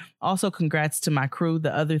point. Also, congrats to my crew,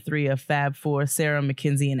 the other 3 of Fab 4, Sarah,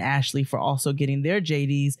 Mackenzie, and Ashley, for also getting their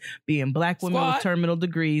JDs, being Black women with terminal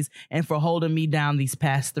degrees, and for holding me down these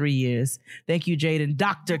past 3 years. Thank you, Jade and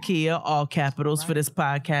Dr. Kia, all capitals, for this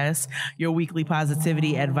podcast. Your weekly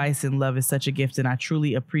positivity, advice, and love is such a gift, and I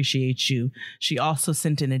truly appreciate you. She also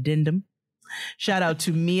sent an addendum. Shout out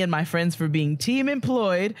to me and my friends for being team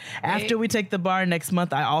employed. After we take the bar next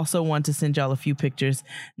month, I also want to send y'all a few pictures.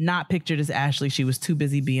 Not pictured as Ashley. She was too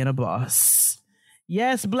busy being a boss.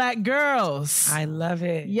 Yes, Black girls. I love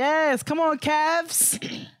it. Yes, come on, Cavs.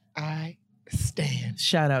 I stand.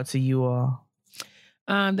 Shout out to you all.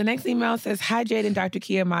 The next email says, "Hi, Jade and Dr.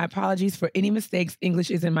 Kia. My apologies for any mistakes. English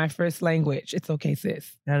isn't my first language." It's okay,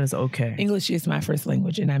 sis. That is okay. English is my first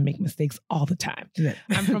language, and I make mistakes all the time.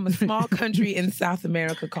 I'm from a small country in South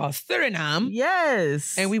America called Suriname.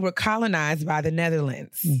 Yes. And we were colonized by the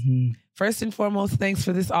Netherlands. Mm-hmm. First and foremost, thanks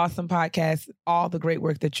for this awesome podcast, all the great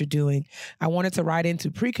work that you're doing. I wanted to write in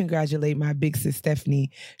to pre-congratulate my big sis,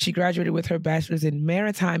 Stephanie. She graduated with her bachelor's in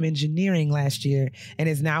maritime engineering last year and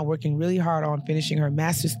is now working really hard on finishing her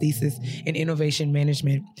master's thesis in innovation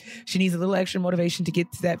management. She needs a little extra motivation to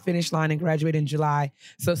get to that finish line and graduate in July.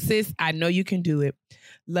 So sis, I know you can do it.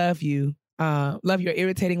 Love you. Love your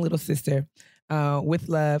irritating little sister. With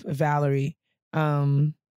love, Valerie.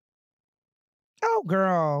 Oh,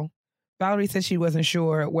 girl. Valerie said she wasn't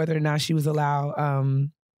sure whether or not she was allowed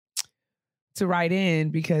to write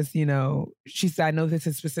in because, you know, she said, I know this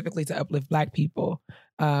is specifically to uplift Black people.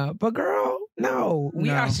 But girl, no.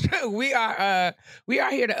 We are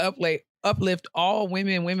here to uplift all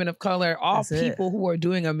women of color, all That's people it. who are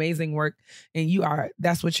doing amazing work. And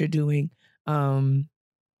that's what you're doing.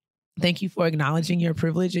 Thank you for acknowledging your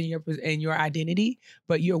privilege and your identity,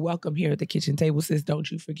 but you're welcome here at the kitchen table, sis. Don't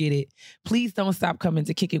you forget it. Please don't stop coming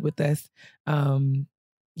to kick it with us.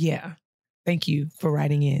 Yeah. Thank you for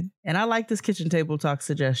writing in. And I like this kitchen table talk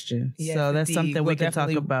suggestion. Yes, so that's indeed. something we We'll can talk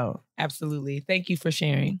definitely- about. Absolutely. Thank you for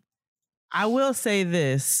sharing. I will say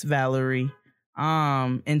this, Valerie,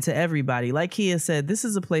 and to everybody, like Kia said, this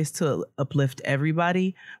is a place to uplift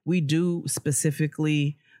everybody. We do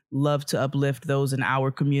specifically love to uplift those in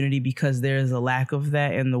our community because there is a lack of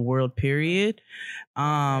that in the world, period.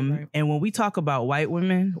 Right. And when we talk about white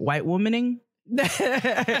womaning,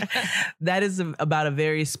 that is about a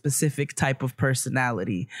very specific type of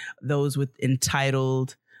personality. Those with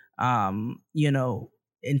entitled, judgmental,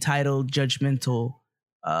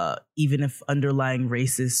 even if underlying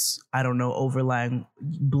racist, I don't know, overlying,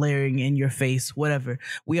 blaring in your face, whatever.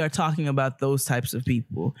 We are talking about those types of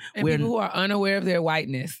people. And people who are unaware of their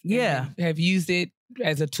whiteness. Yeah. Have used it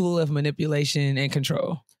as a tool of manipulation and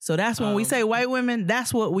control. So that's when we say white women,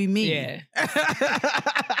 that's what we mean. Yeah.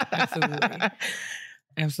 Absolutely.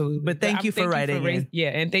 Absolutely. But thank you for writing in. Yeah,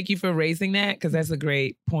 and thank you for raising that because that's a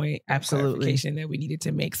great point. Absolutely. Clarification that we needed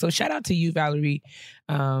to make. So shout out to you, Valerie.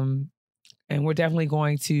 And we're definitely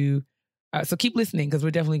going to, so keep listening because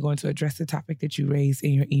we're definitely going to address the topic that you raised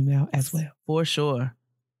in your email as well. For sure.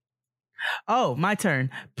 Oh, my turn.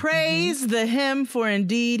 Praise the him, for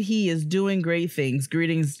indeed he is doing great things.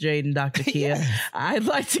 Greetings, Jade and Dr. Kia. Yes. I'd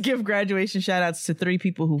like to give graduation shout outs to 3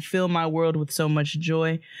 people who fill my world with so much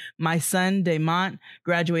joy. My son, Damont,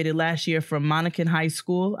 graduated last year from Monacan High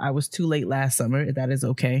School. I was too late last summer. That is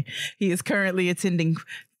okay. He is currently attending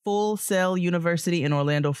Full Sail University in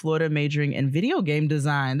Orlando, Florida, majoring in video game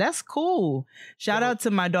design. That's cool. Shout out to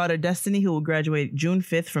my daughter, Destiny, who will graduate June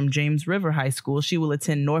 5th from James River High School. She will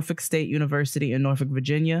attend Norfolk State University in Norfolk,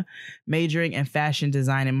 Virginia, majoring in fashion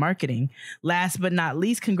design and marketing. Last but not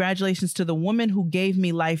least, congratulations to the woman who gave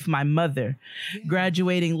me life, my mother,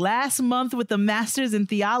 graduating last month with a master's in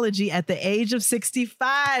theology at the age of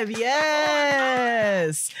 65.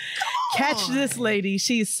 Yes. Catch this lady.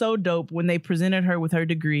 She is so dope. When they presented her with her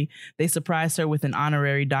degree, they surprised her with an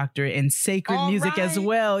honorary doctorate in sacred music as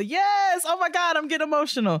well. Yes. Oh my God, I'm getting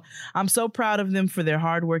emotional. I'm so proud of them for their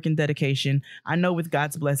hard work and dedication. I know with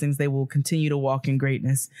God's blessings, they will continue to walk in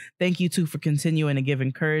greatness. Thank you too for continuing to give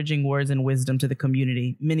encouraging words and wisdom to the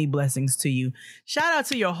community. Many blessings to you. Shout out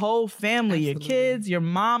to your whole family, Absolutely. your kids, your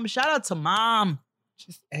mom. Shout out to mom.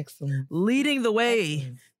 Just excellent. Leading the way.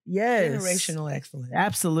 Excellent. Yes. Generational excellence.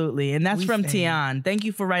 Absolutely. And that's We from stand. Tian. Thank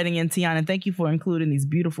you for writing in, Tian. And thank you for including these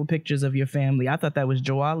beautiful pictures of your family. I thought that was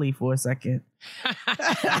Joali for a second.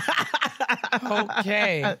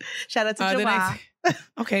 Okay. Shout out to The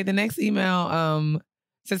Joa. the next email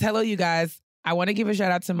says, hello, you guys. I want to give a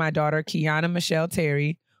shout out to my daughter, Kiana Michelle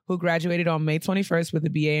Terry, who graduated on May 21st with a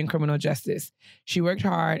BA in criminal justice. She worked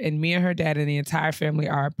hard, and me and her dad and the entire family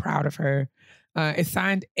are proud of her. It's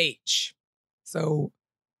signed H. So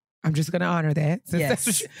I'm just going to honor that. Since Yes.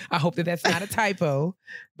 that's I hope that that's not a typo,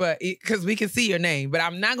 but because we can see your name, but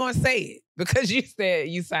I'm not going to say it because you said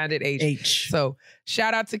you signed it H. H. So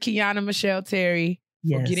shout out to Kiana Michelle Terry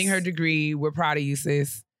for Yes. getting her degree. We're proud of you,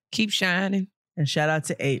 sis. Keep shining. And shout out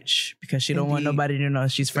to H because she don't want Indeed. nobody to know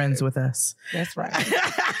she's friends with us. That's right.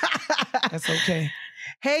 That's okay.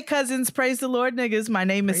 Hey, cousins, praise the Lord, niggas. My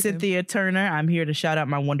name is Cynthia Turner. I'm here to shout out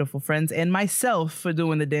my wonderful friends and myself for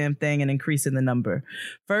doing the damn thing and increasing the number.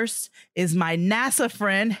 First is my NASA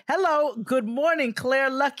friend. Hello, good morning,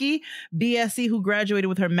 Claire Lucky, BSc, who graduated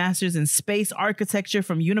with her master's in space architecture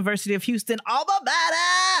from University of Houston. Alma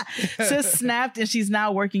mater! Just snapped, and she's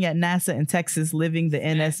now working at NASA in Texas, living the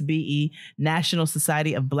NSBE, National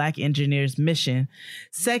Society of Black Engineers mission.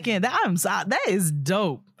 Second, that is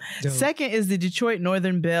dope. Second is the Detroit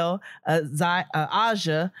Northern Belle,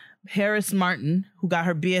 Aja Harris Martin, who got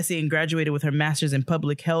her BSc and graduated with her master's in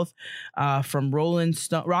public health from Rollins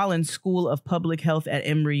School of Public Health at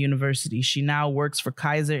Emory University. She now works for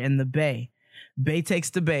Kaiser in the Bay. Bay takes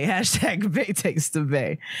the Bay. Hashtag Bay takes the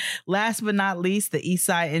Bay. Last but not least, the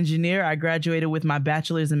Eastside engineer. I graduated with my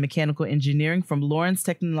bachelor's in mechanical engineering from Lawrence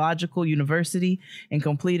Technological University and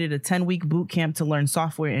completed a 10-week boot camp to learn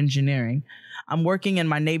software engineering. I'm working in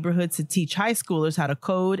my neighborhood to teach high schoolers how to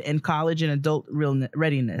code in college and adult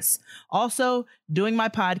readiness. Also, doing my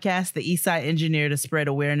podcast, The Eastside Engineer, to spread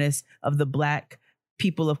awareness of the Black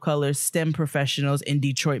people of color STEM professionals in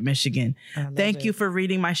Detroit, Michigan. Thank you for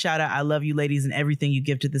reading my shout out. I love you ladies and everything you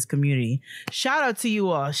give to this community. Shout out to you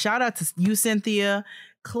all. Shout out to you, Cynthia,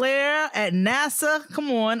 Claire at NASA. Come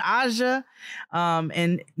on, Aja.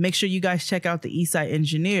 And make sure you guys check out the Eastside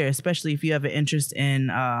Engineer, especially if you have an interest in,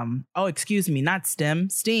 not STEM,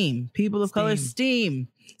 STEAM. People of color, STEAM.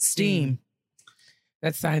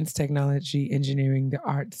 That's science, technology, engineering, the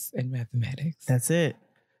arts, and mathematics. That's it.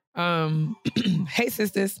 Hey,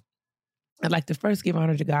 sisters. I'd like to first give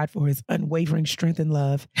honor to God for his unwavering strength and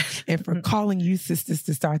love and for calling you sisters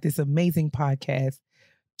to start this amazing podcast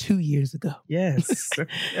 2 years ago. Yes.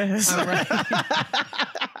 All right.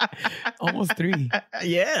 Almost 3.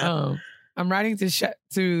 Yeah. I'm writing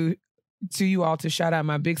to you all to shout out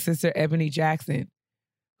my big sister, Ebony Jackson,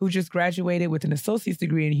 who just graduated with an associate's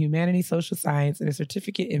degree in humanities, social science, and a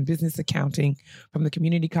certificate in business accounting from the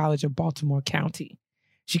Community College of Baltimore County.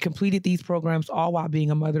 She completed these programs all while being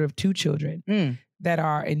a mother of 2 children that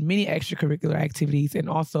are in many extracurricular activities and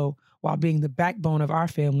also while being the backbone of our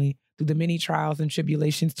family through the many trials and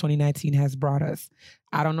tribulations 2019 has brought us.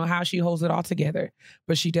 I don't know how she holds it all together,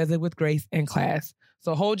 but she does it with grace and class.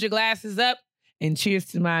 So hold your glasses up and cheers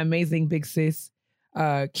to my amazing big sis.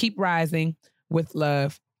 Keep rising with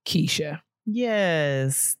love, Keisha.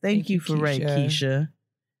 Yes. Thank you for Keisha.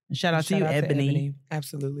 And shout out to you, Ebony.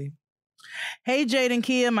 Absolutely. Hey, Jade and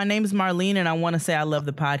Kia. My name is Marlene, and I want to say I love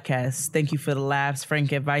the podcast. Thank you for the laughs,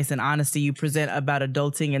 frank advice, and honesty you present about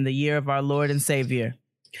adulting in the year of our Lord and Savior.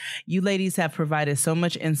 You ladies have provided so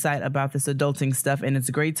much insight about this adulting stuff, and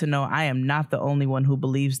it's great to know I am not the only one who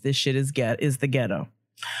believes this shit is the ghetto.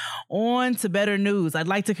 On to better news. I'd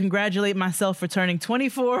like to congratulate myself for turning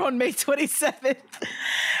 24 on May 27th.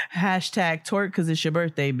 Hashtag twerk because it's your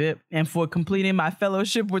birthday, Bip. And for completing my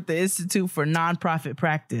fellowship with the Institute for Nonprofit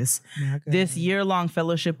Practice. This year-long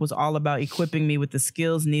fellowship was all about equipping me with the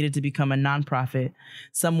skills needed to become a nonprofit,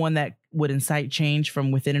 someone that would incite change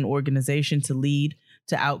from within an organization to lead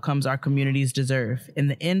to outcomes our communities deserve. In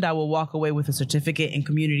the end, I will walk away with a certificate in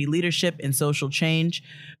community leadership and social change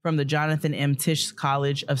from the Jonathan M. Tisch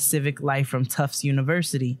College of Civic Life from Tufts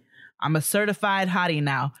University. I'm a certified hottie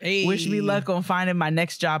now. Hey. Wish me luck on finding my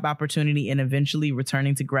next job opportunity and eventually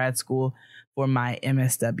returning to grad school for my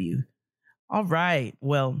MSW. All right.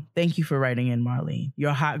 Well, thank you for writing in, Marlene. You're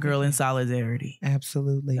a hot girl in solidarity.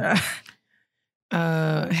 Absolutely.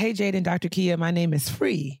 Hey, Jade and Dr. Kia. My name is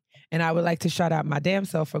Free. And I would like to shout out my damn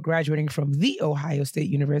self for graduating from The Ohio State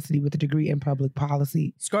University with a degree in public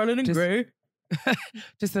policy. Scarlet and Gray.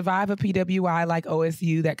 To survive a PWI like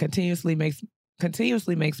OSU that continuously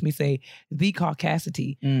makes me say the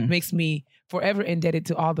caucasity, makes me forever indebted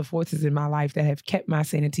to all the forces in my life that have kept my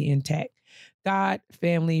sanity intact. God,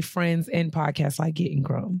 family, friends, and podcasts like Getting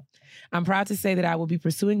Grown. I'm proud to say that I will be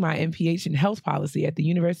pursuing my MPH in health policy at the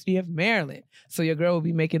University of Maryland. So your girl will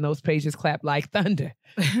be making those pages clap like thunder.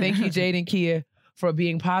 Thank you, Jade and Kia, for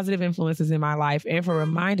being positive influences in my life and for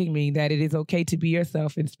reminding me that it is okay to be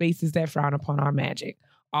yourself in spaces that frown upon our magic.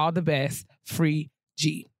 All the best. Free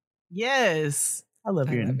G. Yes. I love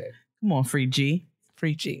it. Come on, Free G.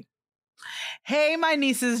 Free G. Hey, my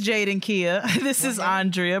nieces, Jade and Kia. This is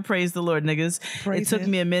Andrea. Praise the Lord, niggas. It took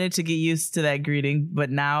me a minute to get used to that greeting,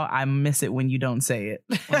 but now I miss it when you don't say it.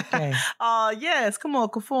 Okay. Oh, yes. Come on,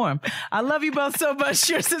 conform. I love you both so much.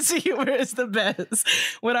 Your sense of humor is the best.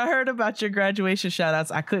 When I heard about your graduation shout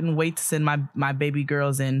outs, I couldn't wait to send my baby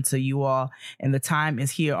girls in to you all, and the time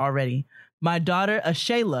is here already. My daughter,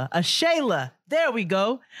 Ashayla, there we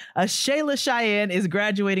go. Ashayla Cheyenne is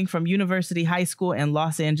graduating from University High School in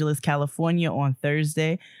Los Angeles, California on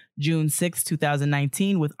Thursday. June 6,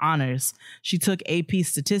 2019 with honors. She took AP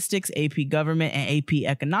Statistics, AP Government, and AP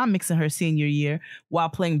Economics in her senior year while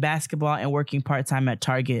playing basketball and working part-time at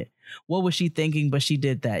Target. What was she thinking? But she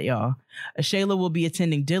did that, y'all. Ashayla will be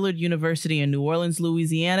attending Dillard University in New Orleans,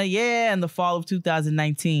 Louisiana, in the fall of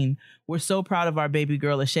 2019. We're so proud of our baby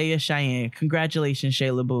girl, Ashaya Cheyenne. Congratulations,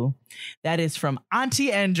 Shayla Boo. That is from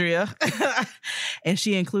Auntie Andrea. And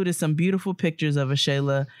she included some beautiful pictures of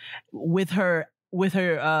Ashayla with her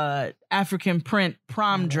African print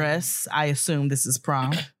prom dress. I assume this is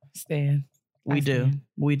prom. Stan. We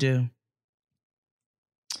do.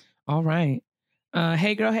 All right.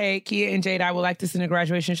 Hey girl, hey, Kia and Jade, I would like to send a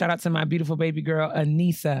graduation shout out to my beautiful baby girl,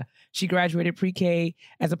 Anissa. She graduated pre-K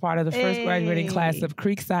as a part of the first graduating class of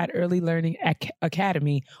Creekside Early Learning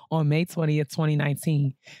Academy on May 20th,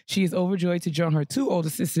 2019. She is overjoyed to join her two older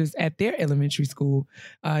sisters at their elementary school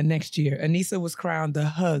next year. Anissa was crowned the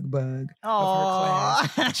hug bug of her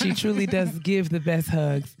class. She truly does give the best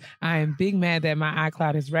hugs. I am big mad that my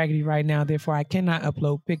iCloud is raggedy right now, therefore I cannot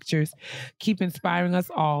upload pictures. Keep inspiring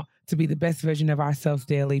us all to be the best version of ourselves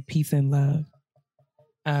daily. Peace and love.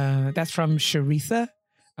 That's from Sharisa.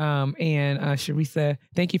 Sharisa,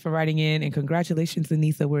 thank you for writing in, and congratulations,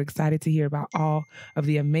 Anissa. We're excited to hear about all of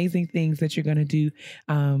the amazing things that you're going to do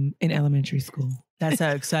in elementary school. That's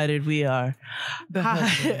how excited we are. Oh,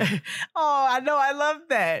 I know. I love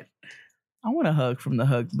that. I want a hug from the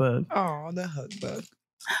hug bug. Oh, the hug bug.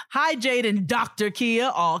 Hi, Jade and Dr. Kia,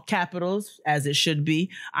 all capitals, as it should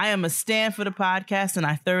be. I am a stan for the podcast, and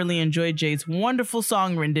I thoroughly enjoyed Jade's wonderful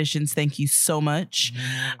song renditions. Thank you so much.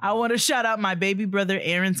 I want to shout out my baby brother,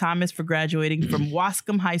 Aaron Thomas, for graduating from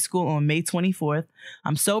Wascom High School on May 24th.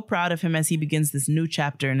 I'm so proud of him as he begins this new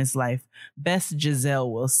chapter in his life. Best,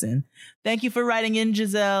 Giselle Wilson. Thank you for writing in,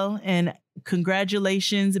 Giselle, and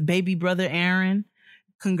congratulations, baby brother Aaron.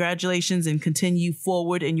 Congratulations, and continue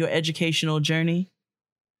forward in your educational journey.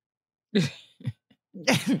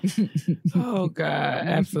 Oh God,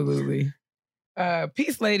 absolutely.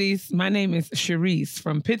 Peace, ladies. My name is Sharice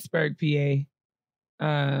from Pittsburgh, PA.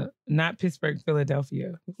 Not Pittsburgh,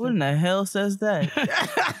 Philadelphia. What in the hell says that?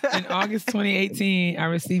 In August 2018, I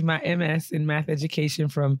received my MS in math education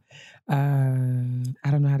from I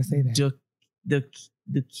don't know how to say that.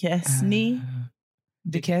 Duquesne?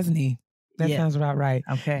 Duquesne. That sounds about right.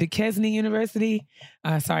 Okay. Duquesne University.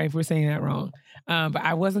 Sorry if we're saying that wrong. But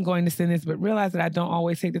I wasn't going to send this, but realized that I don't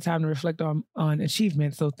always take the time to reflect on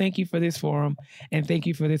achievements. So thank you for this forum, and thank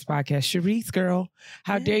you for this podcast. Sharice, girl,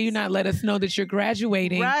 how dare you not let us know that you're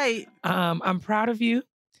graduating? Right. I'm proud of you.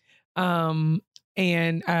 And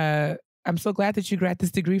I'm so glad that you got this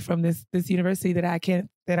degree from this university that I can't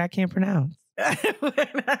pronounce.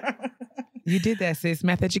 You did that, sis.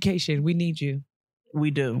 Math education. We need you. We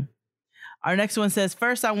do. Our next one says,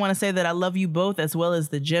 first, I want to say that I love you both, as well as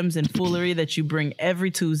the gems and foolery that you bring every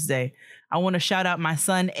Tuesday. I want to shout out my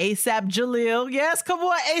son, ASAP Jaleel. Yes, come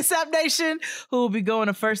on, ASAP Nation, who will be going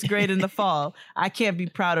to first grade in the fall. I can't be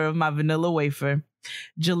prouder of my vanilla wafer.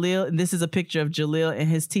 Jaleel, this is a picture of Jaleel and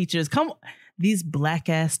his teachers. Come on. These black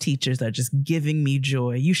ass teachers are just giving me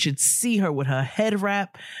joy. You should see her with her head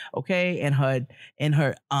wrap, okay, and her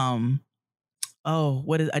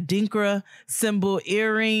Adinkra symbol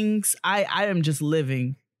earrings. I am just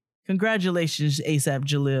living. Congratulations, ASAP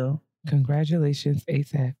Jaleel. Congratulations,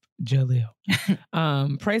 ASAP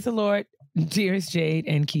Jaleel. Praise the Lord, dearest Jade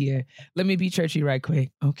and Kia. Let me be churchy right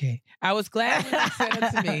quick. Okay. I was glad when you said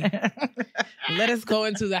unto me, let us go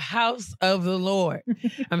into the house of the Lord.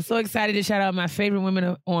 I'm so excited to shout out my favorite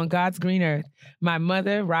women on God's green earth. My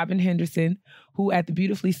mother, Robin Henderson, who at the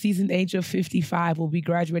beautifully seasoned age of 55 will be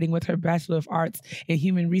graduating with her Bachelor of Arts in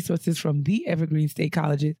Human Resources from the Evergreen State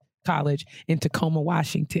College in Tacoma,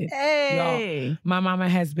 Washington. Hey! Y'all, my mama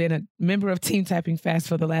has been a member of Team Typing Fast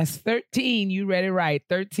for the last 13, you read it right,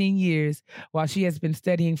 13 years while she has been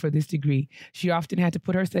studying for this degree. She often had to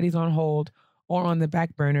put her studies on hold or on the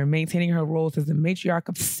back burner, maintaining her roles as the matriarch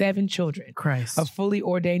of 7 children, Christ, a fully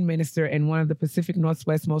ordained minister, and one of the Pacific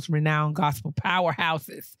Northwest's most renowned gospel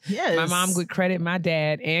powerhouses. Yes. My mom would credit my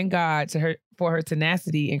dad and God for her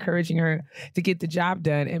tenacity, encouraging her to get the job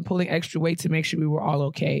done and pulling extra weight to make sure we were all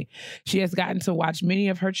okay. She has gotten to watch many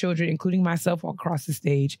of her children, including myself, walk across the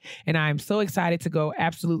stage, and I am so excited to go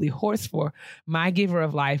absolutely hoarse for my giver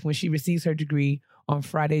of life when she receives her degree on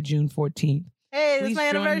Friday, June 14th. Hey, it's my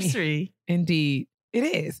anniversary. Indeed, it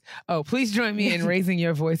is. Oh, please join me in raising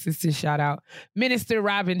your voices to shout out Minister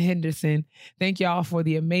Robin Henderson. Thank y'all for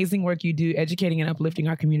the amazing work you do, educating and uplifting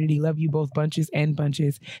our community. Love you both bunches and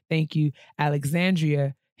bunches. Thank you,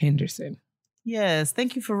 Alexandria Henderson. Yes,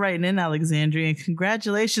 thank you for writing in, Alexandria, and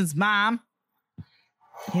congratulations, Mom.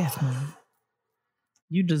 Yes, Mom.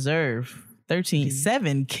 You deserve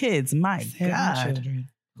 7 kids. My 7 God. children.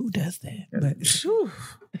 Who does that?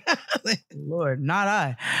 But Lord, not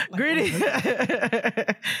I. Greetings.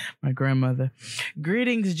 My grandmother.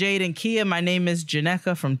 Greetings, Jade and Kia. My name is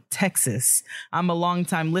Janeka from Texas. I'm a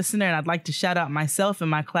longtime listener, and I'd like to shout out myself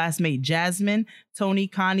and my classmate Jasmine, Tony,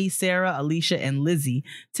 Connie, Sarah, Alicia, and Lizzie,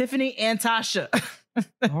 Tiffany, and Tasha.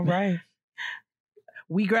 all right.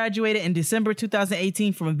 We graduated in December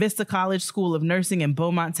 2018 from Vista College School of Nursing in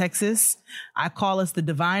Beaumont, Texas. I call us the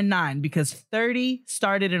Divine Nine because 30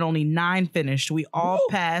 started and only 9 finished. We all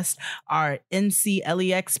passed our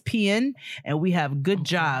NCLEX-PN, and we have good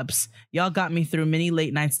jobs. Y'all got me through many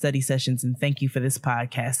late night study sessions, and thank you for this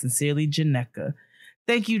podcast. Sincerely, Janeka.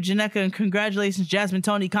 Thank you, Janeka, and congratulations, Jasmine,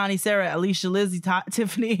 Tony, Connie, Sarah, Alicia, Lizzie,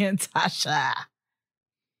 Tiffany, and Tasha.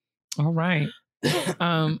 All right.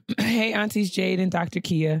 Hey, Aunties Jade and Dr.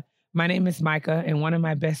 Kia. My name is Micah, and one of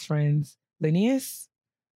my best friends, Linnaeus,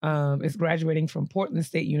 is graduating from Portland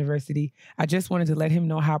State University. I just wanted to let him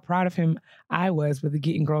know how proud of him I was with the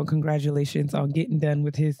Getting Grown. Congratulations on getting done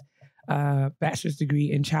with his bachelor's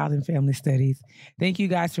degree in child and family studies. Thank you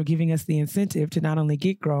guys for giving us the incentive to not only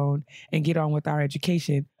get grown and get on with our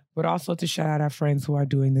education, but also to shout out our friends who are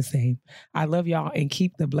doing the same. I love y'all and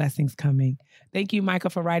keep the blessings coming. Thank you, Micah,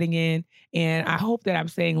 for writing in. And I hope that I'm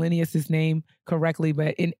saying Linnaeus' name correctly.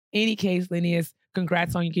 But in any case, Linnaeus,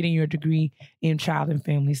 congrats on getting your degree in child and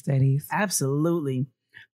family studies. Absolutely.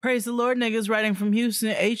 Praise the Lord, niggas, writing from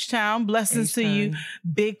Houston, H-Town. Blessings to you,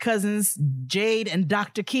 big cousins Jade and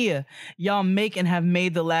Dr. Kia. Y'all make and have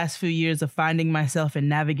made the last few years of finding myself and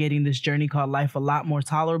navigating this journey called life a lot more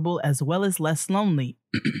tolerable as well as less lonely.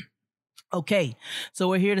 Okay, so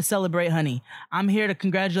we're here to celebrate, honey. I'm here to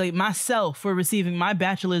congratulate myself for receiving my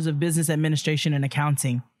Bachelor's of Business Administration and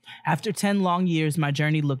Accounting. After 10 long years, my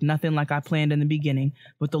journey looked nothing like I planned in the beginning,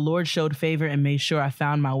 but the Lord showed favor and made sure I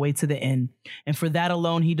found my way to the end. And for that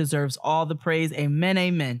alone, he deserves all the praise. Amen,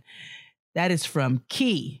 amen. That is from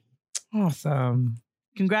Key. Awesome.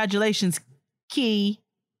 Congratulations, Key.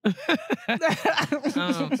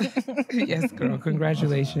 Yes, girl.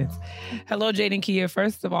 Congratulations. Hello, Jade and Kia.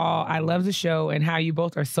 First of all, I love the show and how you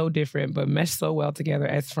both are so different, but mesh so well together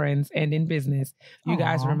as friends and in business. You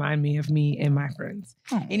guys remind me of me and my friends.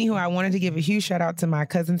 Anywho, I wanted to give a huge shout out to my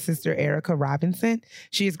cousin sister, Erica Robinson.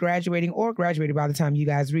 She is graduating or graduated by the time you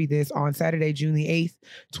guys read this on Saturday, June the 8th,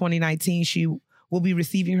 2019. She will be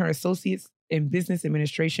receiving her associate's in business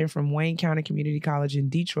administration from Wayne County Community College in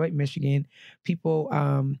Detroit, Michigan. People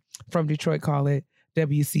from Detroit call it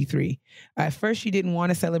WC3. At first, she didn't want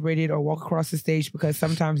to celebrate it or walk across the stage because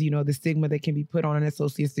sometimes, you know, the stigma that can be put on an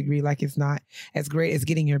associate's degree, like it's not as great as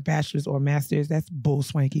getting your bachelor's or master's. That's bull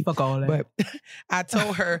swanky. Fuck all that. But I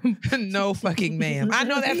told her, no fucking ma'am. I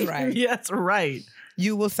know that's right. Yeah, that's right.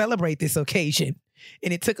 You will celebrate this occasion.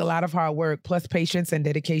 And it took a lot of hard work, plus patience and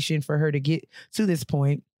dedication for her to get to this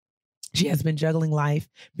point. She has been juggling life,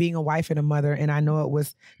 being a wife and a mother, and I know it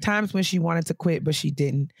was times when she wanted to quit, but she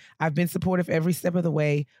didn't. I've been supportive every step of the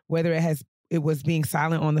way, whether it was being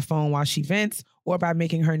silent on the phone while she vents or by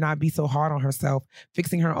making her not be so hard on herself,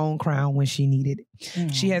 fixing her own crown when she needed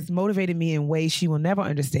it. She has motivated me in ways she will never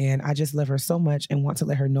understand. I just love her so much and want to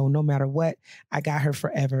let her know no matter what, I got her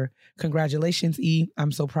forever. Congratulations, E.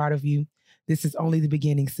 I'm so proud of you. This is only the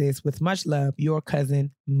beginning, sis. With much love, your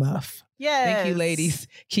cousin, Muff. Yes. Thank you, ladies.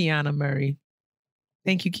 Kiana Murray.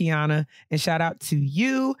 Thank you, Kiana. And shout out to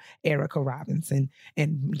you, Erica Robinson.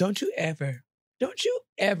 And don't you ever, this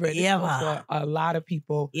is for a lot of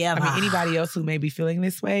people. I mean, anybody else who may be feeling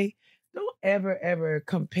this way, don't ever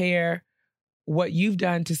compare what you've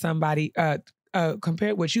done to somebody,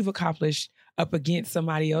 compare what you've accomplished up against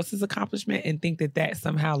somebody else's accomplishment and think that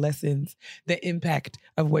somehow lessens the impact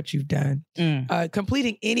of what you've done.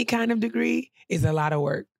 Completing any kind of degree is a lot of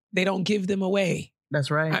work. They don't give them away.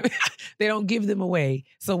 That's right. I mean, they don't give them away.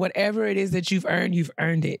 So whatever it is that you've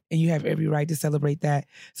earned it. And you have every right to celebrate that.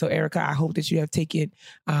 So Erica, I hope that you have taken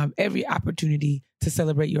every opportunity to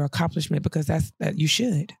celebrate your accomplishment because that you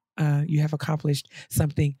should. You have accomplished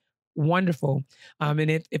something wonderful.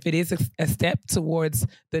 And if it is a step towards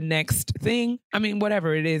the next thing, I mean,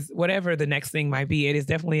 whatever it is, whatever the next thing might be, it is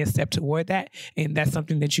definitely a step toward that. And that's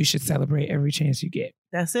something that you should celebrate every chance you get.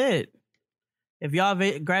 That's it. If y'all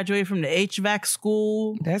graduate from the HVAC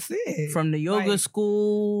school, that's it. From the yoga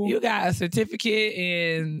school, you got a certificate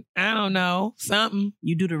in, I don't know, something.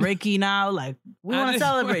 You do the Reiki now, like, we want to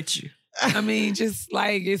celebrate you. I mean, just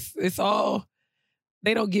like, it's all,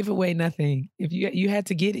 they don't give away nothing. If you had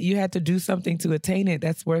to get it, you had to do something to attain it.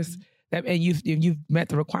 That's worth that. And if you've met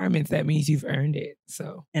the requirements, that means you've earned it.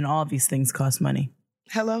 So, and all of these things cost money.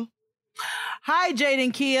 Hello. Hi, Jade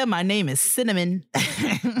and Kia. My name is Cinnamon.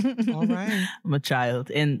 All right. I'm a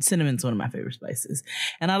child, and cinnamon's one of my favorite spices.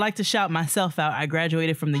 And I'd like to shout myself out. I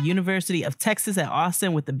graduated from the University of Texas at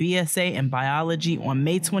Austin with a BSA in biology on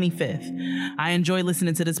May 25th. I enjoy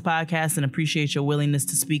listening to this podcast and appreciate your willingness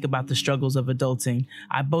to speak about the struggles of adulting.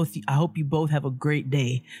 I hope you both have a great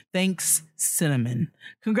day. Thanks, Cinnamon.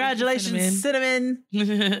 Congratulations, Cinnamon.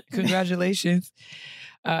 Congratulations.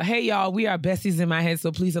 Hey, y'all, we are besties in my head,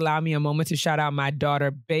 so please allow me a moment to shout out my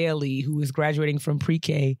daughter, Bailey, who is graduating from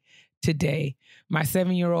pre-K today. My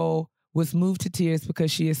 7-year-old was moved to tears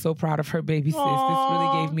because she is so proud of her baby sis. Aww. This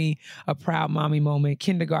really gave me a proud mommy moment.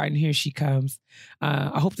 Kindergarten, here she comes.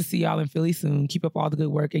 I hope to see y'all in Philly soon. Keep up all the good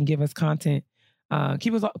work and give us content.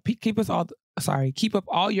 Keep up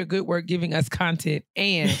all your good work giving us content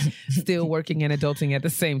and still working and adulting at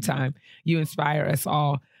the same time. You inspire us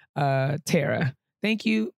all, Tara. Thank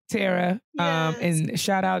you, Tara. Yes. And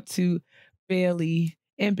shout out to Bailey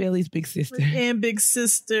and Bailey's big sister. And big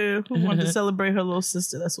sister who wanted to celebrate her little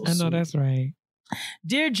sister. That's so I know, sweet. that's right.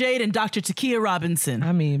 Dear Jade and Dr. Takia Robinson.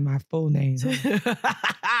 I mean, my full name.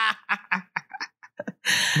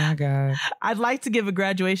 My God. I'd like to give a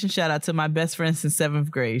graduation shout out to my best friend since 7th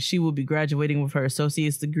grade. She will be graduating with her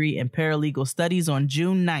associate's degree in paralegal studies on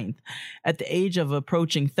June 9th. At the age of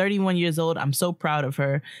approaching 31 years old, I'm so proud of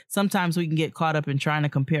her. Sometimes we can get caught up in trying to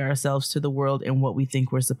compare ourselves to the world and what we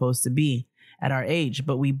think we're supposed to be at our age,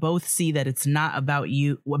 but we both see that it's not about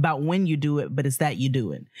when you do it, but it's that you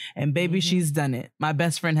do it. And baby, she's done it. My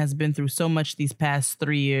best friend has been through so much these past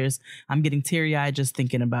 3 years. I'm getting teary-eyed just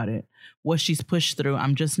thinking about it. What she's pushed through,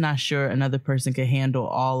 I'm just not sure another person could handle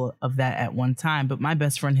all of that at one time. But my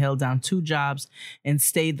best friend held down 2 jobs and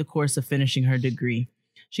stayed the course of finishing her degree.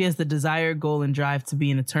 She has the desire, goal, and drive to be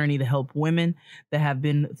an attorney to help women that have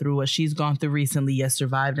been through what she's gone through recently, yet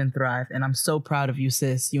survived and thrived. And I'm so proud of you,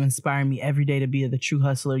 sis. You inspire me every day to be the true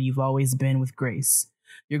hustler you've always been with grace.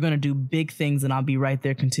 You're going to do big things, and I'll be right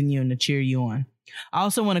there continuing to cheer you on. I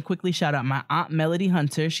also want to quickly shout out my Aunt Melody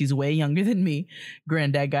Hunter. She's way younger than me.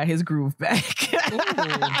 Granddad got his groove back.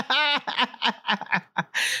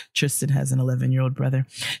 Tristan has an 11-year-old brother.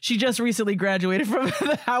 She just recently graduated from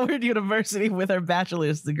the Howard University with her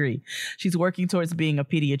bachelor's degree. She's working towards being a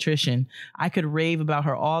pediatrician. I could rave about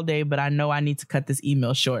her all day, but I know I need to cut this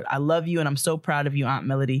email short. I love you, and I'm so proud of you, Aunt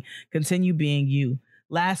Melody. Continue being you.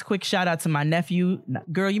 Last quick shout out to my nephew.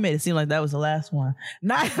 Girl, you made it seem like that was the last one.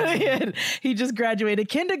 Not he just graduated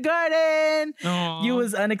kindergarten. Aww. You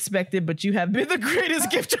was unexpected, but you have been the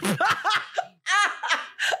greatest gift.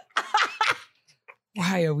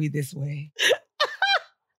 Why are we this way?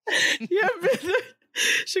 You have been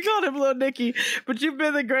she called him Little Nicky, but you've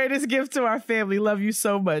been the greatest gift to our family. Love you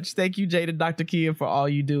so much. Thank you, Jade and Dr. Kia, for all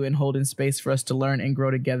you do and holding space for us to learn and grow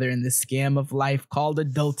together in this scam of life called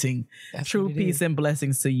adulting. That's True what it peace is. and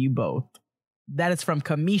blessings to you both. That is from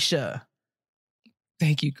Kamisha.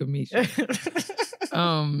 Thank you, Kamisha.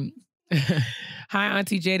 Hi,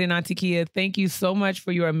 Auntie Jade and Auntie Kia. Thank you so much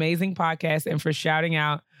for your amazing podcast and for shouting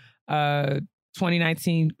out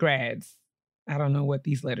 2019 grads. I don't know what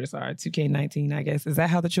these letters are. 2K19, I guess. Is that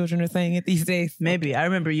how the children are saying it these days? Maybe. I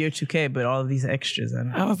remember year 2K, but all of these extras. I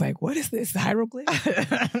don't know. I was like, what is this? Hieroglyph?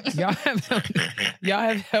 Y'all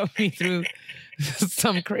have helped me through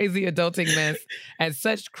some crazy adulting mess at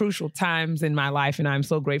such crucial times in my life, and I'm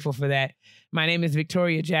so grateful for that. My name is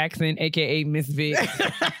Victoria Jackson, a.k.a. Miss Vic.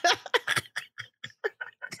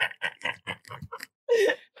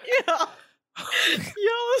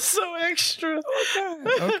 Y'all are so extra.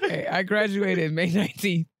 Okay, I graduated May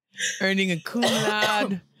 19th, earning a cum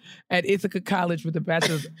laude at Ithaca College with a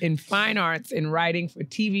bachelor's in fine arts and writing for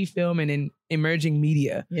TV, film, and in emerging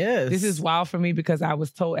media. Yes. This is wild for me because I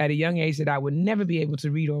was told at a young age that I would never be able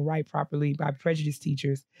to read or write properly by prejudiced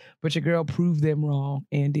teachers, but your girl proved them wrong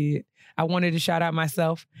and did. I wanted to shout out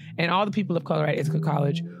myself and all the people of color at Ithaca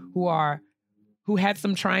College who had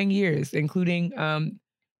some trying years, including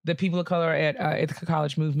the people of color at Ithaca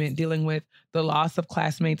College movement dealing with the loss of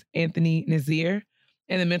classmates Anthony Nazir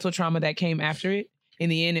and the mental trauma that came after it. In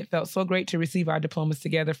the end, it felt so great to receive our diplomas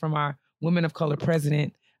together from our Women of Color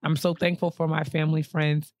president. I'm so thankful for my family,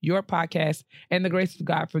 friends, your podcast, and the grace of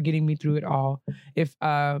God for getting me through it all. If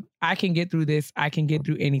I can get through this, I can get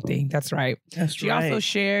through anything. That's right. She also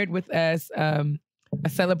shared with us a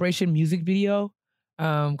celebration music video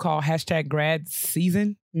called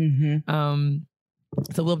 #GradSeason. Mm-hmm.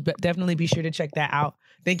 So we'll definitely be sure to check that out.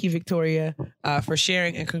 Thank you, Victoria, for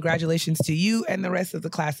sharing, and congratulations to you and the rest of the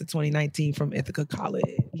class of 2019 from Ithaca College.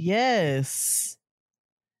 Yes.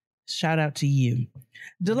 Shout out to you.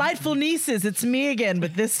 Delightful nieces, it's me again,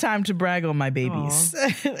 but this time to brag on my babies.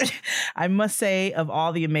 I must say, of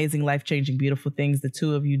all the amazing, life-changing, beautiful things the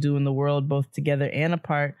two of you do in the world, both together and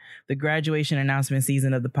apart, the graduation announcement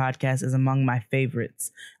season of the podcast is among my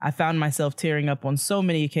favorites. I found myself tearing up on so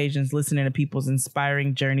many occasions listening to people's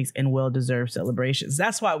inspiring journeys and well-deserved celebrations.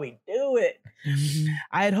 That's why we do it. Mm-hmm.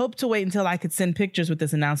 I had hoped to wait until I could send pictures with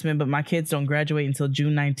this announcement, but my kids don't graduate until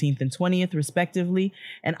June 19th and 20th, respectively,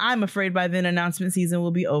 and I'm afraid by then announcement season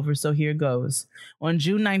will be over, so here goes. On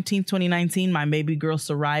June 19th, 2019, my baby girl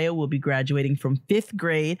Soraya will be graduating from 5th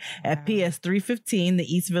grade at PS 315, the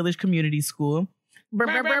East Village Community School.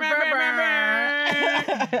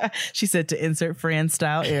 She said to insert Fran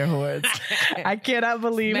style air horns. I cannot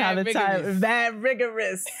believe how the time mad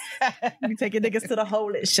rigorous. You taking niggas to the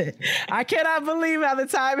hole and shit. I cannot believe how the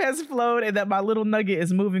time has flown and that my little nugget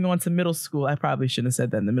is moving on to middle school. I probably shouldn't have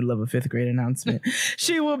said that in the middle of a 5th grade announcement.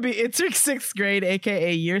 She will be entering 6th grade,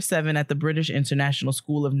 aka year 7 at the British International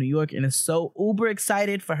School of New York, and is so uber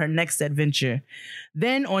excited for her next adventure.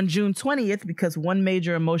 Then on June 20th, because one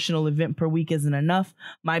major emotional event per week isn't enough,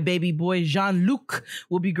 my baby boy Jean-Luc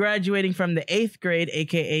will be graduating from the 8th grade,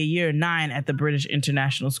 aka year 9 at the British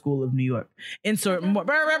International School of New York. Insert more.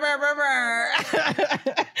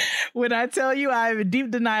 When I tell you I have a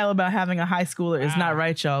deep denial about having a high schooler, it's not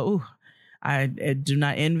right, y'all. Ooh. I do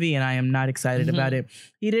not envy, and I am not excited about it.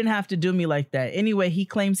 He didn't have to do me like that. Anyway, he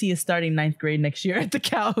claims he is starting 9th grade next year at the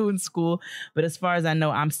Calhoun School, but as far as I know,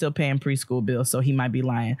 I'm still paying preschool bills, so he might be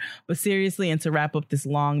lying. But seriously, and to wrap up this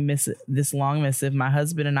long missive, my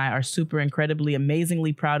husband and I are super incredibly,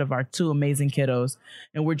 amazingly proud of our 2 amazing kiddos,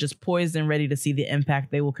 and we're just poised and ready to see the impact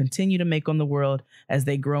they will continue to make on the world as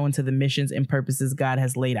they grow into the missions and purposes God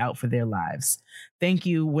has laid out for their lives. Thank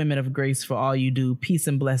you, women of grace, for all you do. Peace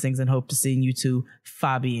and blessings, and hope to see you too,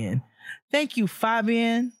 Fabian. Thank you,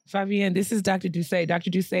 Fabian. Fabian, this is Dr. Doucet. Dr.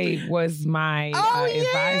 Doucet was my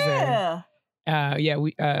advisor.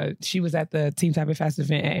 She was at the Team Type Fast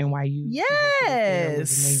event at NYU. Yes. It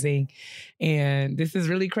was amazing. And this is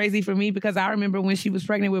really crazy for me because I remember when she was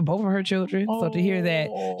pregnant with both of her children. So to hear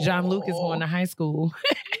that Jean-Luc is going to high school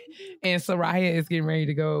and Soraya is getting ready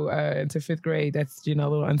to go into 5th grade, that's, a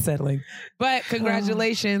little unsettling. But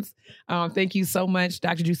congratulations. Thank you so much,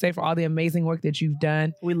 Dr. Doucet, for all the amazing work that you've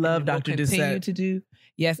done. We love Dr. Doucet. Continue to do.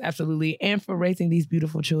 Yes, absolutely. And for raising these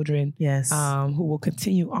beautiful children. Yes. Who will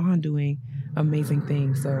continue on doing amazing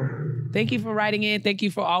things. So thank you for writing in. Thank you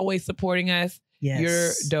for always supporting us. Yes.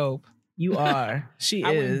 You're dope. You are. She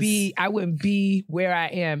I is. I wouldn't be where I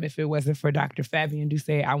am if it wasn't for Dr. Fabian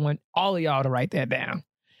Doucet. I want all of y'all to write that down.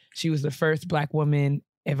 She was the first Black woman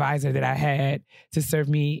advisor that I had to serve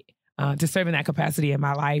in that capacity in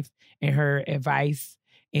my life, and her advice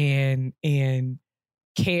and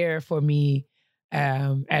care for me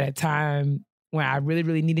at a time when I really,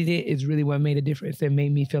 really needed it is really what made a difference and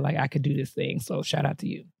made me feel like I could do this thing. So shout out to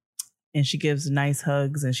you. And she gives nice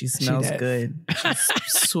hugs and she smells good. She's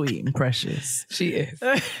sweet and precious. She is.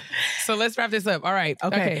 So let's wrap this up. All right.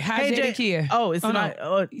 Okay. Hi, hey, Jada Kia. Oh, it's not.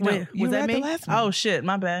 Oh, wait, you was that read me? the last one. Oh, shit.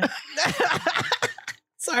 My bad.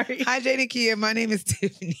 Sorry. Hi, Jada Kia. My name is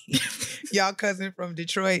Tiffany, y'all cousin from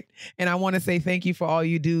Detroit. And I want to say thank you for all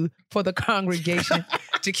you do for the congregation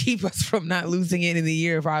to keep us from not losing it in the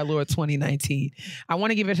year of our Lord 2019. I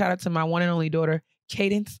want to give a shout out to my one and only daughter,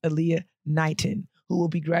 Cadence Aaliyah Knighton, who will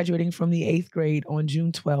be graduating from the 8th grade on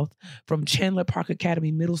June 12th from Chandler Park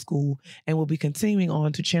Academy Middle School and will be continuing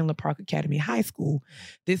on to Chandler Park Academy High School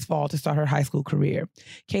this fall to start her high school career.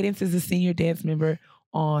 Cadence is a senior dance member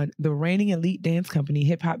on the reigning elite dance company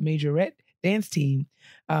Hip Hop Majorette dance team.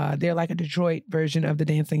 They're like a Detroit version of the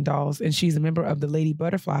Dancing Dolls, and she's a member of the Lady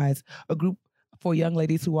Butterflies, a group for young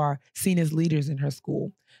ladies who are seen as leaders in her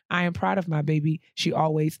school. I am proud of my baby. She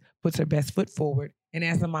always puts her best foot forward. And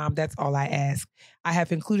as a mom, that's all I ask. I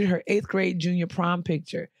have included her 8th grade junior prom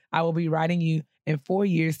picture. I will be writing you in 4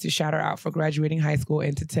 years to shout her out for graduating high school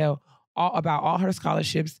and to tell about all her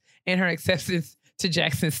scholarships and her acceptance to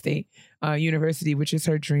Jackson State University, which is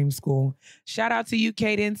her dream school. Shout out to you,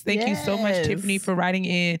 Cadence. Thank you so much, Tiffany, for writing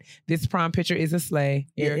in. This prom picture is a slay.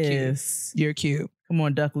 You're cute. You're cute. Come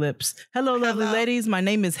on, duck lips. Hello, lovely ladies. My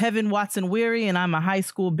name is Heaven Watson Weary, and I'm a high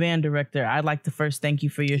school band director. I'd like to first thank you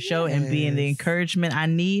for your show and being the encouragement I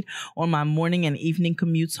need on my morning and evening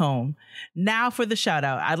commutes home. Now for the shout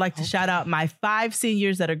out. I'd like to shout out my 5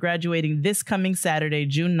 seniors that are graduating this coming Saturday,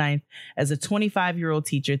 June 9th. As a 25-year-old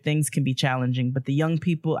teacher, things can be challenging, but the young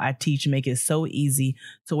people I teach make it so easy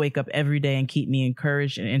to wake up every day and keep me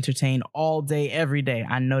encouraged and entertained all day, every day.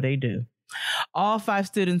 I know they do. All 5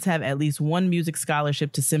 students have at least one music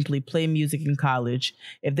scholarship to simply play music in college.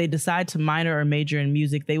 If they decide to minor or major in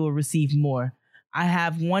music, they will receive more. I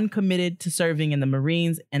have one committed to serving in the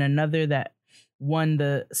Marines and another that won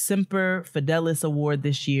the Semper Fidelis Award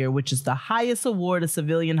this year, which is the highest award a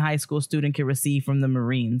civilian high school student can receive from the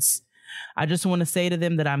Marines. I just want to say to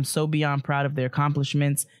them that I'm so beyond proud of their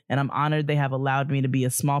accomplishments, and I'm honored they have allowed me to be a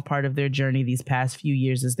small part of their journey these past few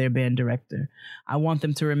years as their band director. I want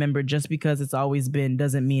them to remember just because it's always been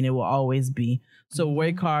doesn't mean it will always be. So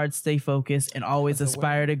work hard, stay focused, and always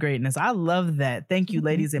aspire to greatness. I love that. Thank you,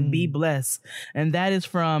 ladies, and be blessed. And that is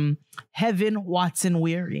from Heaven Watson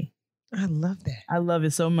Weary. I love that. I love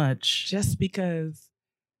it so much. Just because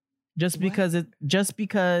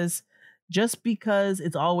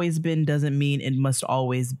it's always been doesn't mean it must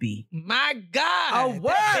always be. My God.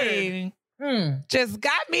 A word. Just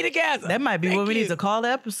got me together. That might be what we need to call the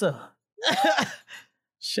episode.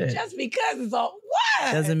 Shit. Just because it's all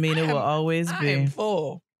what? Doesn't mean it will always be. I am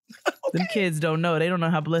full. Okay. Them kids don't know. They don't know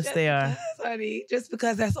how blessed they are. Honey, just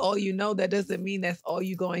because that's all you know, that doesn't mean that's all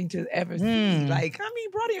you're going to ever see. Like, I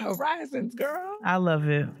mean, broaden your horizons, girl. I love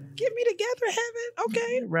it. Get me together, Heaven.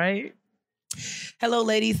 Okay. Right? Hello,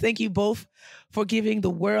 ladies. Thank you both for giving the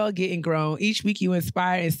world getting grown. Each week you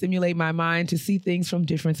inspire and stimulate my mind to see things from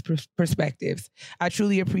different perspectives. I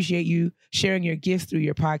truly appreciate you sharing your gifts through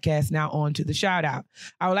your podcast. Now on to the shout out.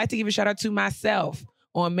 I would like to give a shout out to myself.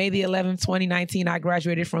 On May the 11th, 2019, I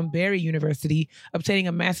graduated from Barry University, obtaining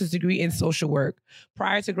a master's degree in social work.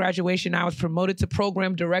 Prior to graduation, I was promoted to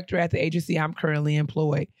program director at the agency I'm currently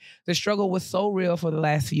employed. The struggle was so real for the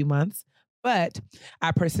last few months, but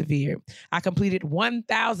I persevered. I completed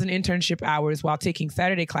 1,000 internship hours while taking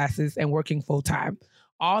Saturday classes and working full-time.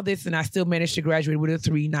 All this, and I still managed to graduate with a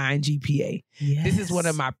 3.9 GPA. Yes. This is one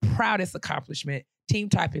of my proudest accomplishments. Team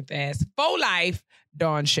Typing Fast, for life,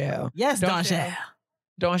 Dawn Shell. Yes, Dawn Shell.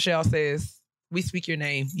 Dawn Shell says, we speak your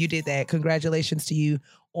name. You did that. Congratulations to you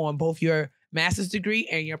on both your master's degree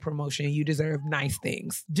and your promotion. You deserve nice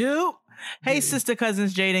things. Dude. Hey, sister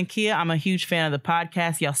cousins, Jade and Kia. I'm a huge fan of the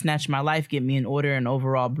podcast. Y'all snatch my life, get me in order, and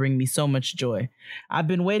overall bring me so much joy. I've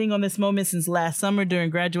been waiting on this moment since last summer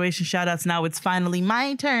during graduation shoutouts. Now it's finally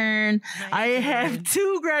my turn. I have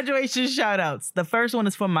 2 graduation shoutouts. The first one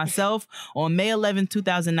is for myself. On May 11,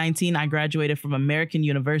 2019, I graduated from American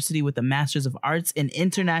University with a Master's of Arts in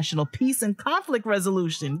International Peace and Conflict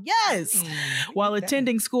Resolution. Yes! While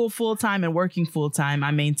attending school full-time and working full-time,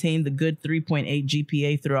 I maintained the good 3.8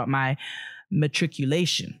 GPA throughout my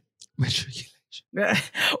matriculation.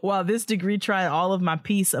 While this degree tried all of my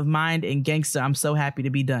peace of mind and gangster, I'm so happy to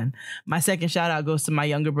be done. My second shout out goes to my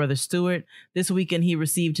younger brother, Stuart. This weekend, he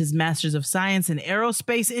received his Master's of Science in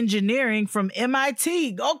Aerospace Engineering from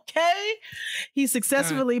MIT. Okay. He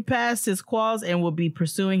successfully passed his quals and will be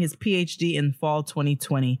pursuing his PhD in fall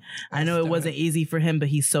 2020. I know it wasn't easy for him, but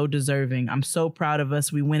he's so deserving. I'm so proud of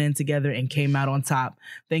us. We went in together and came out on top.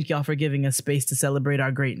 Thank y'all for giving us space to celebrate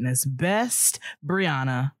our greatness. Best,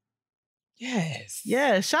 Brianna. Yes.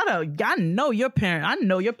 Yeah, shout out. I know your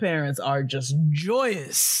parents are just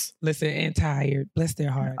joyous. Listen, and tired. Bless their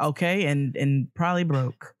hearts. Okay, and probably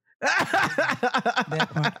broke. That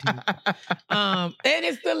part too. And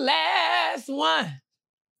it's the last one.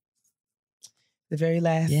 The very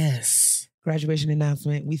last graduation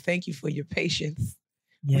announcement. We thank you for your patience.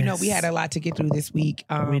 Yes. We know we had a lot to get through this week.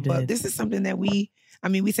 We did. But this is something that we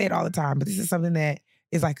say it all the time, but this is something that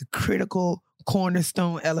is like a critical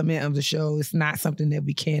cornerstone element of the show. It's not something that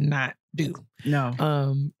we cannot do. No.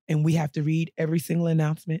 And we have to read every single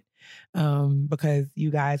announcement because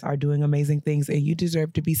you guys are doing amazing things and you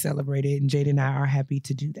deserve to be celebrated. And Jade and I are happy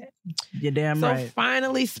to do that. You're damn right. So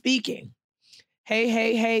finally speaking,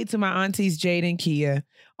 hey to my aunties Jade and Kia.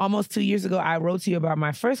 Almost 2 years ago, I wrote to you about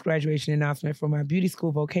my first graduation announcement for my beauty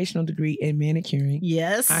school vocational degree in manicuring.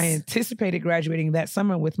 Yes. I anticipated graduating that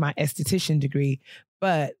summer with my esthetician degree,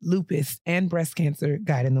 but lupus and breast cancer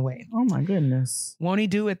got in the way. Oh my goodness. Won't he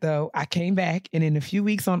do it though? I came back, and in a few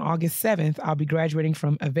weeks on August 7th, I'll be graduating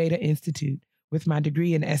from Aveda Institute with my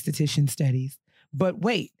degree in esthetician studies. But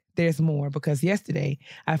wait, there's more, because yesterday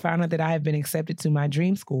I found out that I have been accepted to my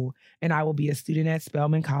dream school and I will be a student at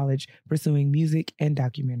Spelman College pursuing music and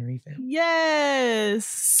documentary film.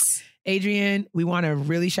 Yes. Adrienne, we want to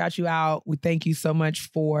really shout you out. We thank you so much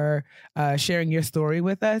for sharing your story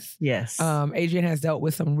with us. Yes. Adrienne has dealt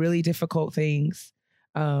with some really difficult things.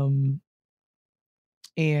 And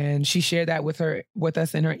she shared that with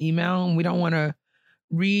us in her email. And we don't want to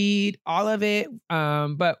read all of it.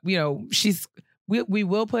 But you know, we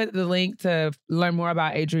will put the link to learn more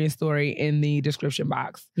about Adrienne's story in the description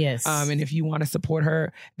box. Yes. And if you want to support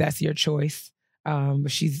her, that's your choice.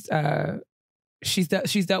 She's dealt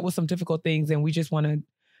with some difficult things, and we just want to,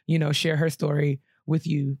 share her story with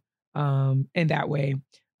you in that way.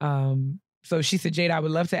 So she said, Jade, I would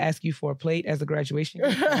love to ask you for a plate as a graduation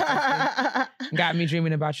gift. Got me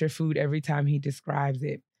dreaming about your food every time he describes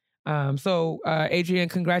it. So Adrian,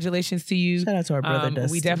 congratulations to you. Shout out to our brother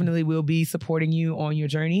Dustin. We definitely will be supporting you on your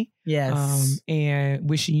journey. Yes. And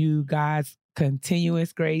wishing you God's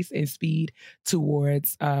continuous grace and speed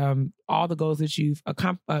towards all the goals that you've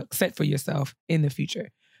set for yourself in the future.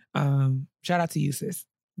 Shout out to you, sis.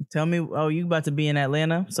 Tell me, you about to be in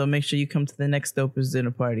Atlanta, so make sure you come to the next Dopers dinner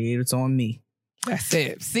party. It's on me. That's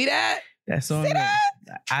it. See that? That's on me.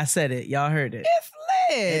 I said it. Y'all heard it. It's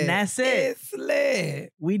lit. And that's it. It's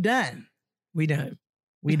lit. We done.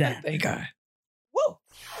 Thank God. Woo!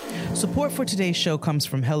 Support for today's show comes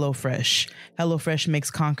from HelloFresh. HelloFresh makes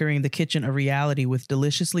conquering the kitchen a reality with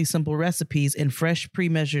deliciously simple recipes and fresh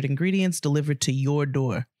pre-measured ingredients delivered to your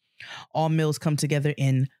door. All meals come together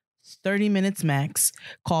in 30 minutes max,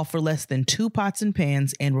 call for less than 2 pots and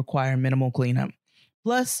pans, and require minimal cleanup.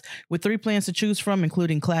 Plus, with 3 plans to choose from,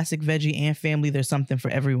 including classic, veggie, and family, there's something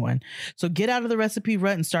for everyone. So get out of the recipe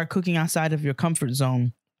rut and start cooking outside of your comfort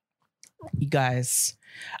zone. You guys,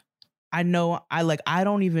 I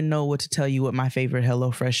don't even know what to tell you what my favorite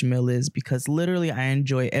HelloFresh meal is, because literally I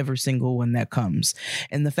enjoy every single one that comes.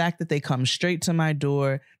 And the fact that they come straight to my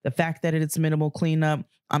door, the fact that it's minimal cleanup,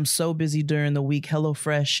 I'm so busy during the week.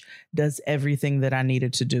 HelloFresh does everything that I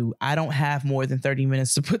needed to do. I don't have more than 30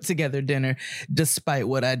 minutes to put together dinner, despite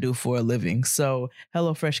what I do for a living. So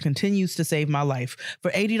HelloFresh continues to save my life.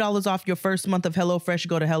 For $80 off your first month of HelloFresh,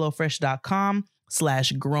 go to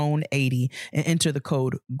HelloFresh.com/grown80 and enter the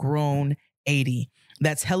code GROWN80.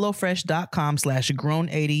 That's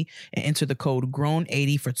HelloFresh.com/grown80 and enter the code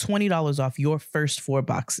GROWN80 for $20 off your first 4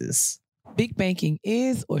 boxes. Big banking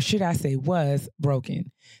is, or should I say was,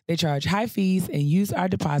 broken. They charge high fees and use our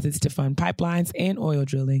deposits to fund pipelines and oil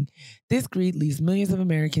drilling. This greed leaves millions of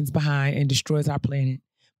Americans behind and destroys our planet.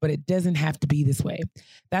 But it doesn't have to be this way.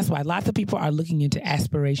 That's why lots of people are looking into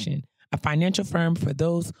Aspiration, a financial firm for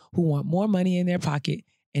those who want more money in their pocket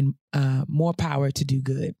and more power to do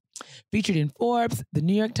good. Featured in Forbes, the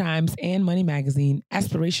New York Times, and Money Magazine,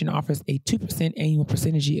 Aspiration offers a 2% annual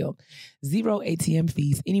percentage yield, 0 ATM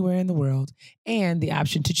fees anywhere in the world, and the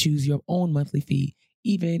option to choose your own monthly fee,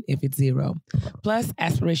 even if it's 0. Plus,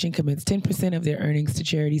 Aspiration commits 10% of their earnings to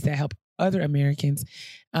charities that help other Americans,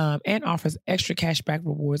 and offers extra cashback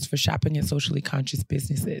rewards for shopping at socially conscious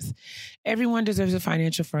businesses. Everyone deserves a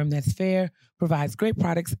financial firm that's fair, provides great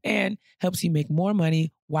products, and helps you make more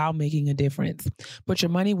money while making a difference. Put your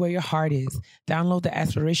money where your heart is. Download the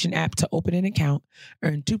Aspiration app to open an account,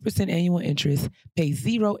 earn 2% annual interest, pay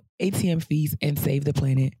 0 ATM fees, and save the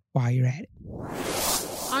planet while you're at it.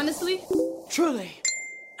 Honestly? Truly.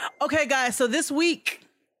 Okay, guys, so this week,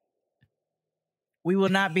 we will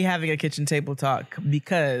not be having a kitchen table talk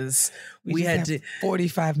because we had to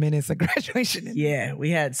 45 minutes of graduation. Yeah,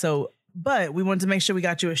 we had. But we wanted to make sure we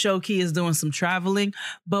got you a show. Key is doing some traveling,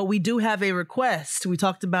 but we do have a request. We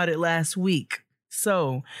talked about it last week.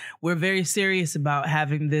 So we're very serious about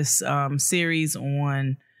having this series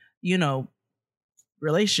on,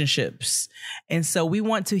 relationships. And so we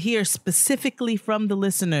want to hear specifically from the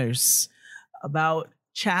listeners about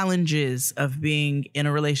challenges of being in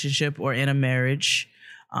a relationship or in a marriage,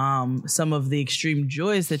 some of the extreme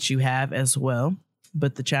joys that you have as well,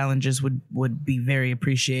 but the challenges would be very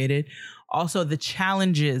appreciated. Also, the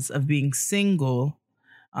challenges of being single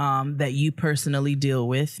that you personally deal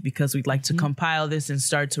with, because we'd like to compile this and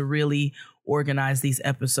start to really organize these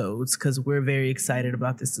episodes, because we're very excited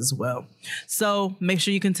about this as well. So make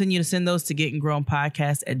sure you continue to send those to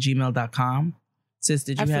gettinggrownpodcast@gmail.com. Sis,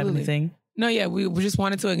 did you have anything? No, yeah, we just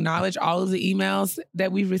wanted to acknowledge all of the emails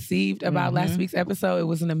that we received about last week's episode. It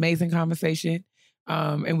was an amazing conversation,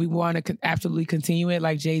 and we want to absolutely continue it,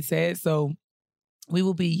 like Jade said. So we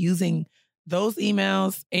will be using those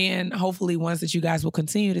emails and hopefully ones that you guys will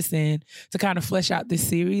continue to send to kind of flesh out this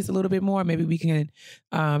series a little bit more. Maybe we can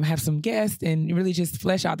have some guests and really just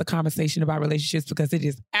flesh out the conversation about relationships, because it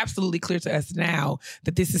is absolutely clear to us now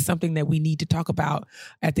that this is something that we need to talk about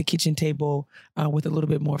at the kitchen table with a little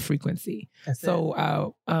bit more frequency.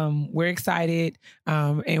 So we're excited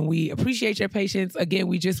and we appreciate your patience. Again,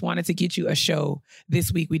 we just wanted to get you a show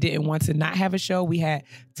this week. We didn't want to not have a show. We had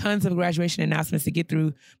tons of graduation announcements to get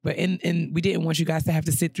through, but we didn't want you guys to have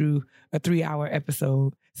to sit through a 3-hour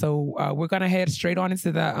episode. So we're going to head straight on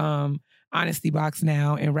into the honesty box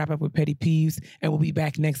now and wrap up with petty peeves. And we'll be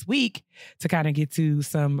back next week to kind of get to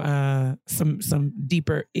some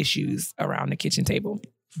deeper issues around the kitchen table.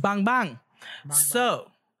 Bang, bang. So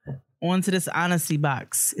On to this honesty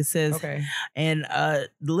box. It says, Okay. and the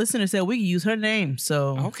listener said we can use her name.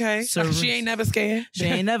 So Okay. She ain't never scared. She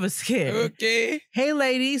ain't never scared. Okay. Hey,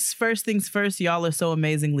 ladies. First things first, y'all are so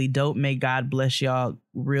amazingly dope. May God bless y'all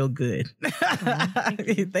real good.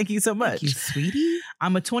 Thank you so much. Thank you, sweetie.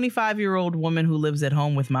 I'm a 25-year-old woman who lives at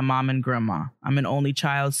home with my mom and grandma. I'm an only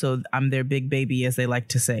child, so I'm their big baby, as they like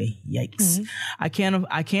to say. Yikes. Mm-hmm.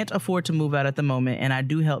 I can't afford to move out at the moment, and I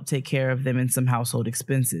do help take care of them and some household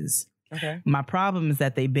expenses. Okay. My problem is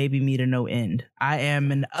that they baby me to no end. I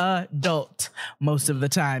am an adult most of the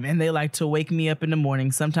time, and they like to wake me up in the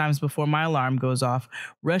morning, sometimes before my alarm goes off,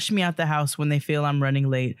 rush me out the house when they feel I'm running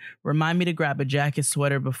late, remind me to grab a jacket,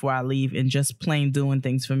 sweater before I leave, and just plain doing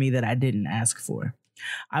things for me that I didn't ask for.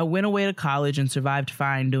 I went away to college and survived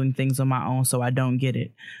fine doing things on my own, so I don't get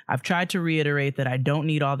it. I've tried to reiterate that I don't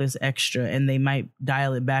need all this extra, and they might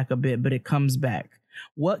dial it back a bit, but it comes back.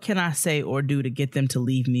 What can I say or do to get them to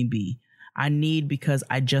leave me be? I need because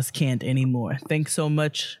I just can't anymore. Thanks so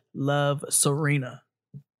much. Love, Serena.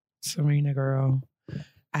 Serena, girl.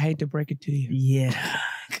 I hate to break it to you. Yeah.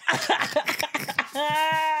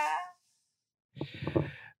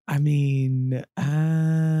 I mean,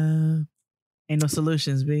 Ain't no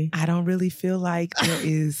solutions, B. I don't really feel like there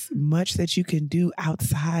is much that you can do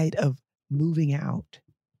outside of moving out.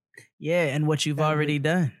 Yeah, and what you've already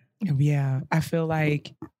done. Yeah, I feel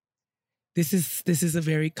like this is a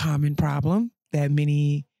very common problem that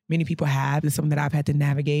many people have. It's something that I've had to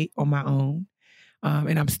navigate on my own,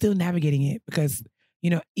 and I'm still navigating it because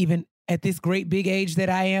even at this great big age that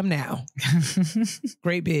I am now,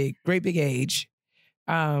 great big age,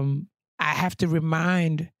 I have to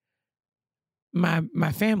remind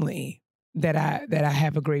my family that I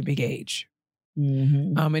have a great big age.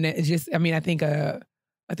 Mm-hmm. And it's just, I think a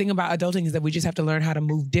thing about adulting is that we just have to learn how to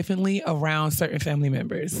move differently around certain family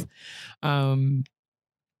members. And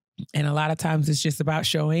a lot of times it's just about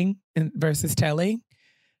showing versus telling,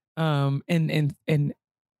 and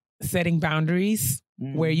setting boundaries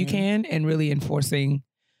where you can and really enforcing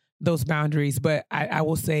those boundaries. But I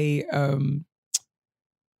will say,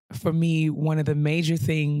 for me, one of the major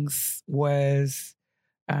things was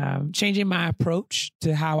changing my approach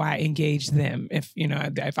to how I engage them. If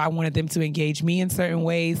I wanted them to engage me in certain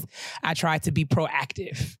ways, I tried to be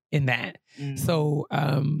proactive in that. Mm-hmm. So,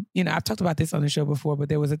 I've talked about this on the show before, but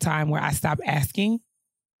there was a time where I stopped asking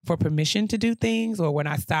for permission to do things, or when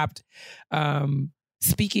I stopped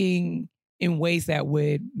speaking in ways that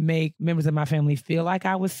would make members of my family feel like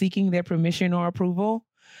I was seeking their permission or approval.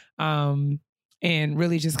 And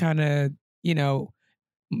really just kind of,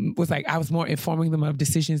 was like I was more informing them of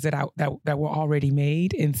decisions that were already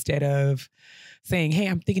made, instead of saying, "Hey,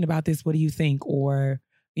 I'm thinking about this. What do you think?" Or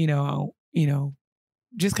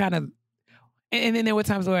just kind of. And then there were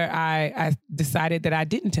times where I decided that I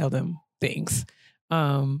didn't tell them things.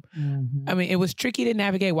 It was tricky to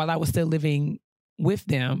navigate while I was still living with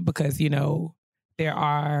them because there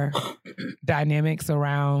are dynamics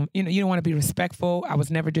around, you don't want to be respectful. I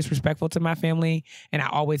was never disrespectful to my family, and I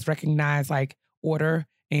always recognized like order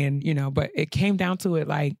and, but it came down to it.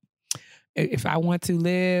 Like, if I want to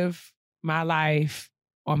live my life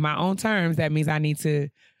on my own terms, that means I need to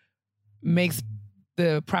make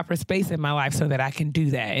the proper space in my life so that I can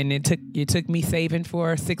do that. And it took me saving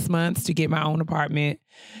for 6 months to get my own apartment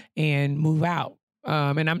and move out.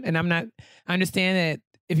 I understand that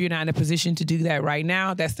if you're not in a position to do that right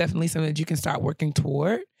now, that's definitely something that you can start working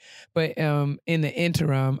toward. But in the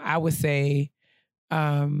interim, I would say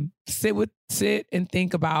sit and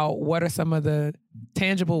think about what are some of the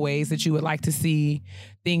tangible ways that you would like to see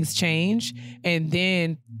things change, and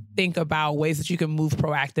then think about ways that you can move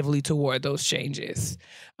proactively toward those changes.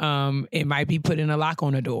 It might be putting a lock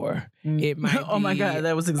on a door. It might oh my God,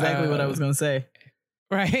 that was exactly what I was going to say.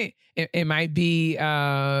 Right. It might be,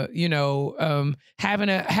 having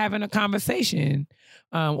a conversation,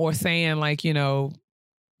 or saying like,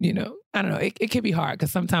 I don't know. It can be hard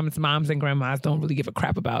because sometimes moms and grandmas don't really give a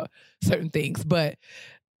crap about certain things. But,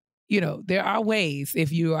 there are ways,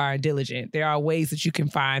 if you are diligent, there are ways that you can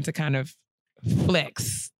find to kind of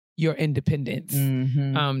flex your independence,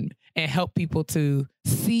 and help people to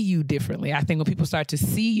see you differently. I think when people start to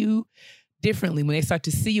see you differently, when they start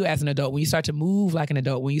to see you as an adult, when you start to move like an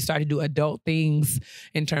adult, when you start to do adult things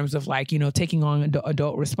in terms of like, taking on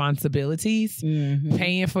adult responsibilities,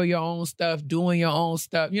 paying for your own stuff, doing your own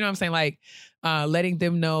stuff, you know what I'm saying? Like, letting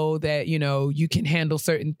them know that, you can handle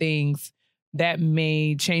certain things that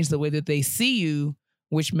may change the way that they see you,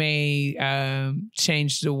 which may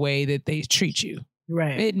change the way that they treat you.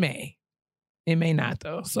 Right. It may not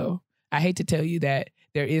though. So I hate to tell you that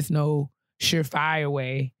there is no surefire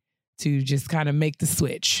way to just kind of make the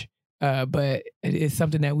switch. But it is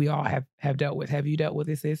something that we all have dealt with. Have you dealt with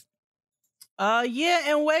this, sis?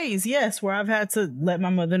 Yeah, in ways, yes, where I've had to let my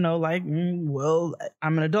mother know, like, well,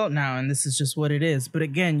 I'm an adult now, and this is just what it is. But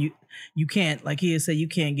again, you can't, like he said, you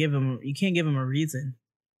can't give him a reason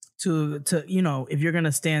to if you're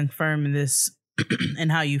gonna stand firm in this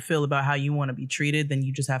and how you feel about how you want to be treated, then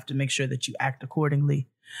you just have to make sure that you act accordingly.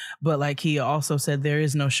 But like he also said, there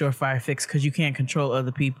is no surefire fix because you can't control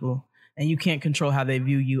other people, and you can't control how they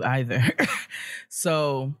view you either.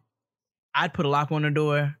 So I'd put a lock on the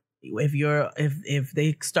door. If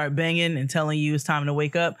they start banging and telling you it's time to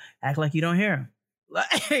wake up, act like you don't hear them. Like,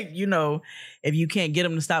 if you can't get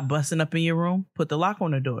them to stop busting up in your room, put the lock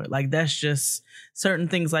on the door. Like, that's just certain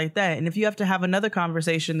things like that. And if you have to have another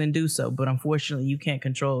conversation, then do so. But unfortunately, you can't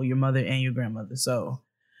control your mother and your grandmother. So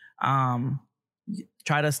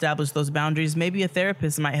try to establish those boundaries. Maybe a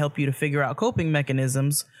therapist might help you to figure out coping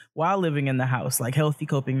mechanisms while living in the house, like healthy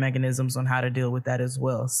coping mechanisms on how to deal with that as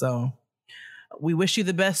well. So we wish you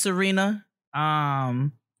the best, Serena.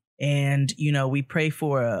 And, we pray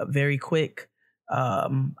for a very quick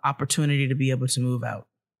opportunity to be able to move out.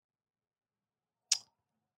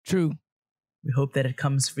 True. We hope that it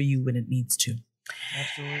comes for you when it needs to.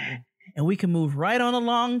 Absolutely. And we can move right on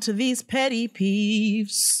along to these petty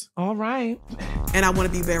peeves. All right. And I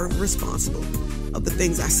want to be very responsible of the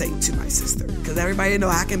things I say to my sister. Because everybody know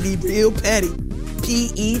I can be real petty.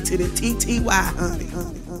 P-E to the T-T-Y, honey.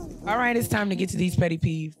 All right, it's time to get to these petty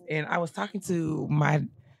peeves. And I was talking to my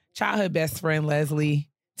childhood best friend, Leslie,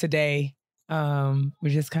 today. We're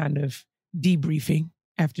just kind of debriefing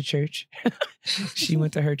after church. She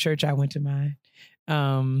went to her church, I went to mine.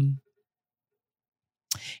 And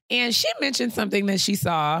she mentioned something that she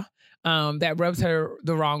saw that rubs her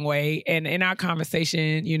the wrong way. And in our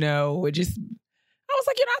conversation, I was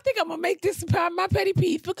like, I think I'm going to make this my petty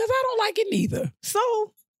peeve because I don't like it neither.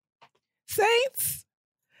 So, saints,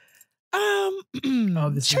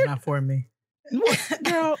 this is not for me.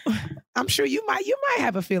 Girl, I'm sure you might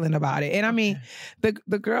have a feeling about it. And I mean,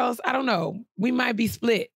 the girls, I don't know, we might be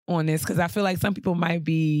split on this because I feel like some people might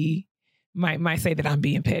say that I'm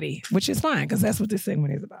being petty, which is fine because that's what this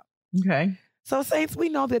segment is about. Okay. So, saints, we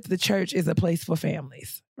know that the church is a place for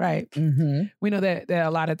families, right? Mm-hmm. We know that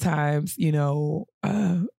a lot of times,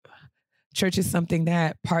 church is something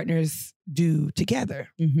that partners do together.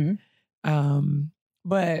 Mm-hmm.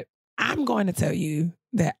 But I'm going to tell you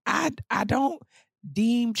that I don't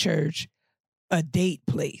deem church a date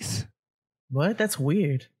place. What? That's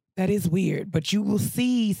weird. That is weird. But you will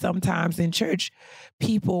see sometimes in church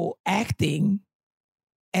people acting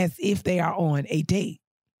as if they are on a date.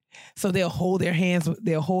 So they'll hold hands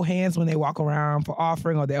when they walk around for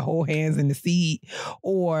offering, or they'll hold hands in the seat.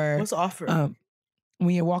 Or what's offering?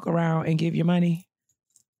 When you walk around and give your money.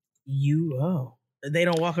 They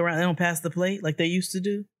don't walk around, they don't pass the plate like they used to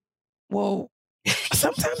do? Well,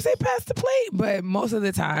 sometimes they pass the plate, but most of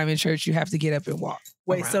the time in church you have to get up and walk.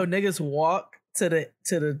 Wait, around. So niggas walk to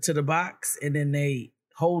the box and then they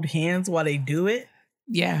hold hands while they do it?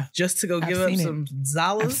 Yeah. Just to go give up some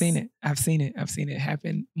zalas? I've seen it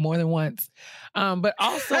happen more than once. But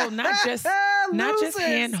also not just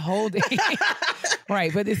hand holding.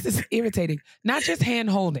 Right, but it's just irritating. Not just hand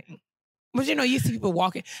holding. But you see people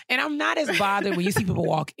walking, and I'm not as bothered when you see people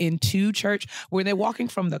walk into church, when they're walking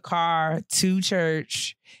from the car to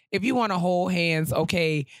church. If you want to hold hands,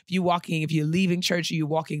 okay. If you're leaving church, you're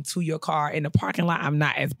walking to your car in the parking lot, I'm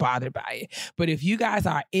not as bothered by it. But if you guys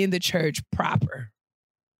are in the church proper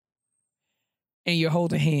and you're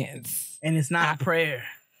holding hands, and it's not prayer,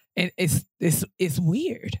 and it's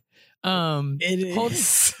weird. It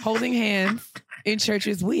is. Holding hands in church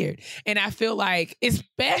is weird. And I feel like,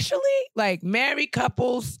 especially like married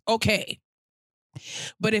couples, okay.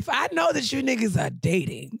 But if I know that you niggas are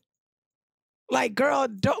dating, like, girl,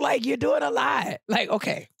 don't, like, you're doing a lot. Like,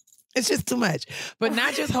 okay, it's just too much. But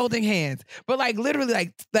not just holding hands, but like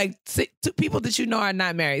literally like two people that are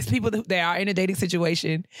not married. People that are in a dating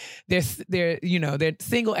situation. They're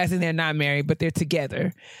single as in they're not married, but they're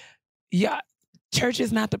together. Yeah. Church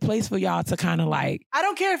is not the place for y'all to kind of like. I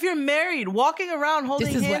don't care if you're married. Walking around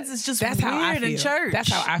holding hands is just weird in church.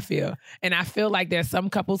 That's how I feel. And I feel like there's some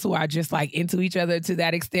couples who are just like into each other to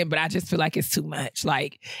that extent, but I just feel like it's too much.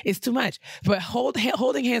 Like, it's too much. But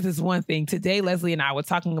holding hands is one thing. Today, Leslie and I were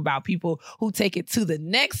talking about people who take it to the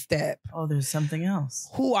next step. Oh, there's something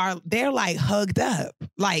else. They're like hugged up.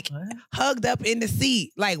 Like, what? Hugged up in the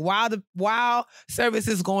seat. Like, while service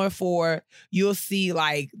is going forward, you'll see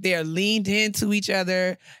like they're leaned into each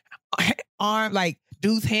other, arm, like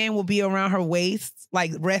dude's hand will be around her waist,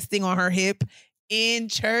 like resting on her hip in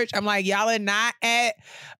church. I'm like, y'all are not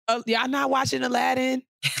y'all not watching Aladdin?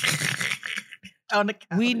 on the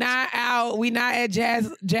couch. We not out. We not at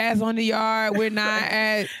jazz on the yard. We're not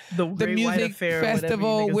at the music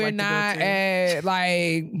festival. We're not at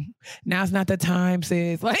like, now's not the time,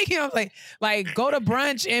 sis. Like, you know, like go to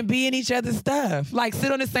brunch and be in each other's stuff. Like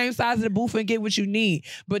sit on the same side of the booth and get what you need.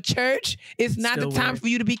 But church, it's not the time for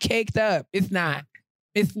you to be caked up. It's not.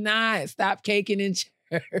 It's not. Stop caking in church.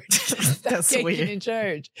 Stop caking in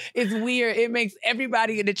church. It's weird. It makes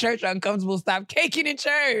everybody in the church uncomfortable. Stop caking in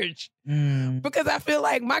church. Because I feel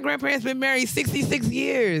like my grandparents been married 66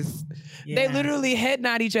 years. Yeah. They literally head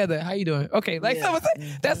nod each other. How you doing? Okay, like so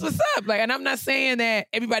that's what's up. Like, and I'm not saying that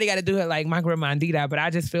everybody got to do it like my grandma Andita, but I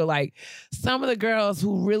just feel like some of the girls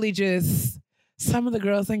who really some of the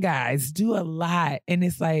girls and guys do a lot, and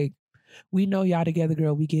it's like, we know y'all together,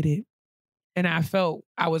 girl. We get it. And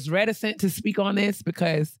I was reticent to speak on this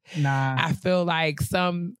because I feel like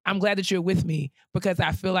I'm glad that you're with me because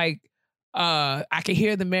I feel like I can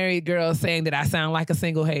hear the married girls saying that I sound like a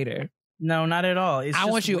single hater. No, not at all. I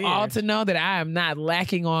want you all to know that I am not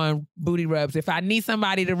lacking on booty rubs. If I need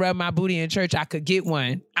somebody to rub my booty in church, I could get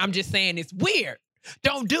one. I'm just saying it's weird.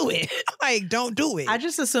 Don't do it. Like, don't do it. I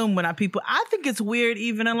just assume I think it's weird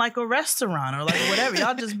even in like a restaurant or like whatever.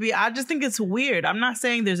 I just think it's weird. I'm not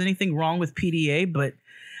saying there's anything wrong with PDA, but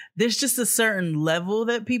there's just a certain level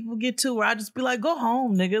that people get to where I just be like, go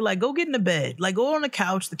home, nigga. Like, go get in the bed. Like, go on the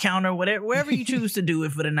couch, the counter, whatever, wherever you choose to do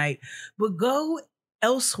it for the night. But go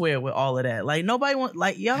elsewhere with all of that. Like, nobody want,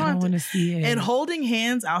 like, y'all don't want to see it. And holding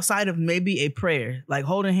hands outside of maybe a prayer, like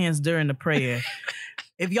holding hands during the prayer.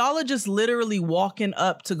 If y'all are just literally walking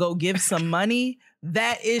up to go give some money,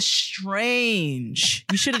 that is strange.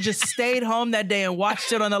 You should have just stayed home that day and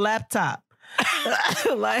watched it on the laptop.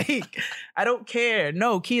 Like, I don't care.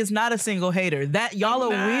 No, Key is not a single hater. That y'all are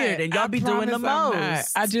weird and y'all be doing the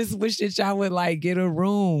most. I just wish that y'all would like get a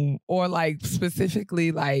room or like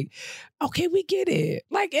specifically like, okay, we get it.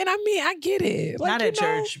 Like, and I mean, I get it. Like, not at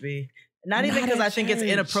church, B. Not even because I think it's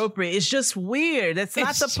inappropriate. It's just weird. That's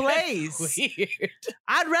not the place. Weird.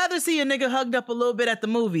 I'd rather see a nigga hugged up a little bit at the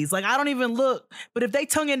movies. Like, I don't even look. But if they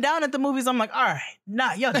tonguing down at the movies, I'm like, all right,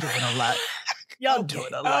 nah, y'all doing a lot. Y'all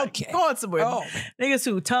doing a lot. Okay. Go on somewhere. Oh, niggas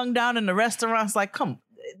who tongue down in the restaurants, like, come.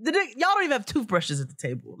 Y'all don't even have toothbrushes at the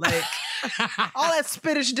table. Like, all that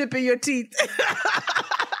spinach dip in your teeth.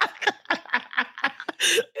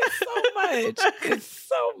 It's so much. It's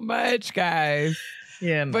so much, guys.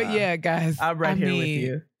 Yeah, but yeah, guys, I'm right here with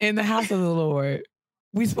you. In the house of the Lord,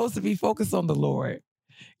 we're supposed to be focused on the Lord.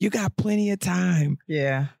 You got plenty of time.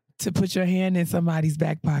 Yeah. To put your hand in somebody's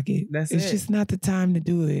back pocket. It's just not the time to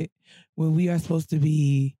do it when we are supposed to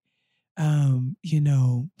be,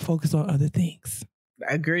 focused on other things.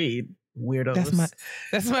 Agreed. Weirdos.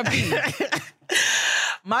 That's my peeve.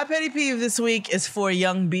 My petty peeve this week is for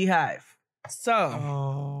Young Beehive.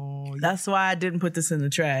 So that's why I didn't put this in the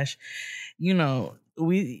trash. You know,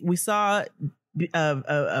 we saw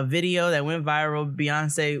a video that went viral.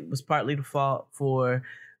 Beyonce was partly the fault for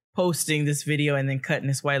posting this video and then cutting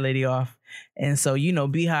this white lady off. And so,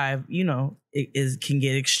 Beehive, it can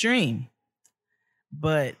get extreme.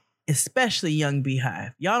 But especially Young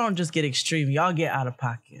Beehive. Y'all don't just get extreme. Y'all get out of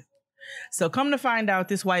pocket. So come to find out,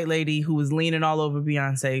 this white lady who was leaning all over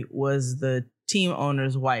Beyonce was the team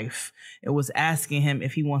owner's wife. It was asking him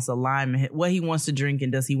if he wants a lime, what he wants to drink,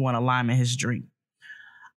 and does he want a lime in his drink.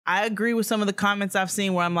 I agree with some of the comments I've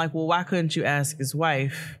seen where I'm like, well, why couldn't you ask his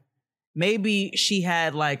wife? Maybe she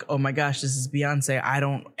had like, oh my gosh, this is Beyonce. I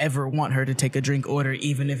don't ever want her to take a drink order,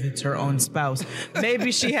 even if it's her own spouse.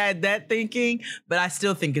 Maybe she had that thinking, but I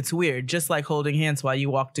still think it's weird. Just like holding hands while you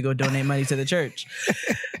walk to go donate money to the church.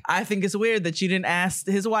 I think it's weird that you didn't ask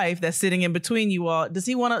his wife that's sitting in between you all. Does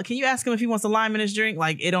he want to, can you ask him if he wants a lime in his drink?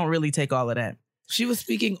 Like, it don't really take all of that. She was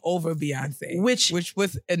speaking over Beyonce. Which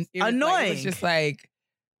was annoying. Like, it was just like,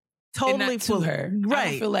 totally to her. Right. I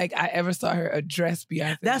don't feel like I ever saw her address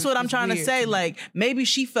Beyonce. That's what I'm trying to say. Like, maybe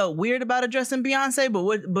she felt weird about addressing Beyonce,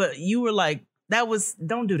 but you were like,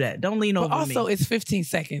 don't do that. Don't lean over me. Also, it's 15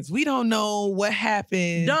 seconds. We don't know what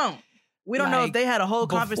happened. We don't know if they had a whole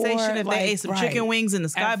conversation, if they ate some chicken wings in the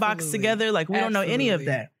skybox together. Like, we don't know any of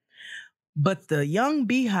that. But the Young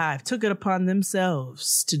Beehive took it upon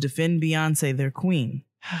themselves to defend Beyonce, their queen.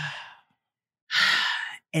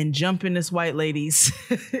 And jump in this white lady's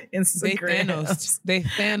Instagram. They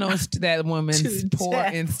Thanos'd that woman's poor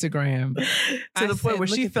Instagram. To the point where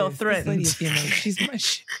she felt threatened.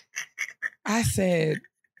 I said,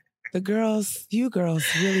 you girls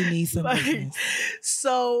really need some business.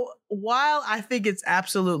 So while I think it's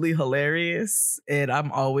absolutely hilarious, and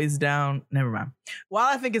I'm always down, never mind. While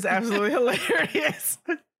I think it's absolutely hilarious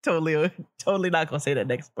Totally not gonna say that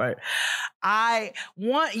next part. I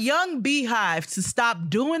want young Beehive to stop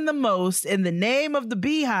doing the most in the name of the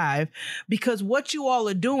Beehive, because what you all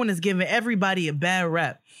are doing is giving everybody a bad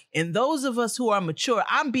rep. And those of us who are mature,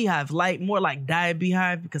 I'm Beehive Light, more like Diet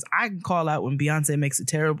Beehive, because I can call out when Beyonce makes a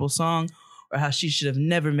terrible song or how she should have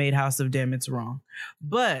never made House of Damn It's Wrong.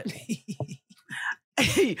 But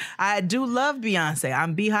I do love Beyonce.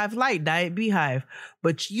 I'm Beehive Light, Diet Beehive.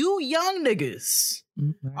 But you young niggas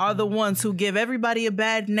are the ones who give everybody a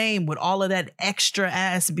bad name with all of that extra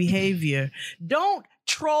ass behavior. Don't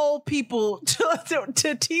troll people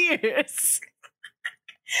to tears.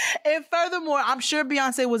 And furthermore, I'm sure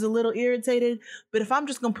Beyonce was a little irritated, but if I'm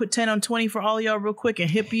just going to put 10 on 20 for all y'all real quick and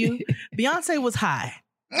hip you, Beyonce was high.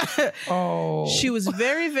 She was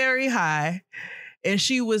very, very high. And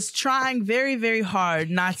she was trying very, very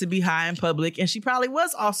hard not to be high in public. And she probably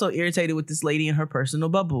was also irritated with this lady in her personal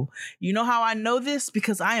bubble. You know how I know this?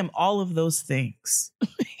 Because I am all of those things.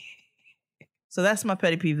 So that's my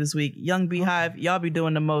petty peeve this week. Young Beehive, y'all be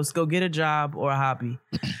doing the most. Go get a job or a hobby.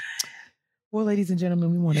 Well, ladies and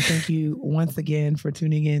gentlemen, we want to thank you once again for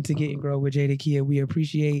tuning in to Get and Grow with Jadakiah. We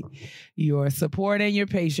appreciate your support and your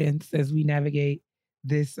patience as we navigate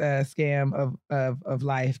this scam of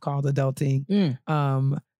life called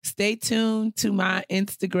adulting. Stay tuned to my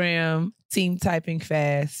Instagram, Team Typing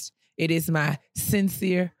Fast. It is my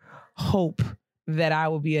sincere hope that I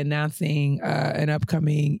will be announcing an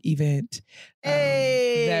upcoming event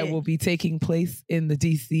that will be taking place in the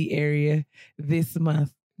DC area this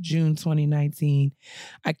month, June 2019.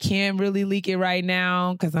 I can't really leak it right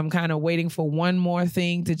now because I'm kind of waiting for one more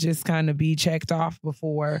thing to just kind of be checked off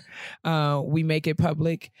before we make it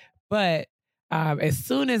public. But as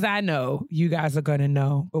soon as I know, you guys are going to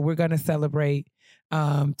know. But we're going to celebrate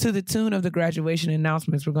to the tune of the graduation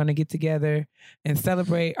announcements. We're going to get together and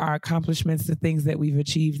celebrate our accomplishments, the things that we've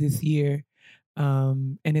achieved this year.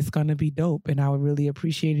 And it's going to be dope. And I would really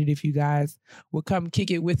appreciate it if you guys would come kick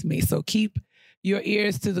it with me. So keep your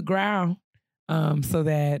ears to the ground so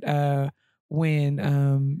that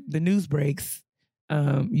when the news breaks,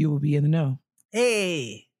 you will be in the know.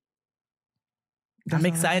 Hey, I'm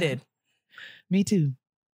excited. Me too.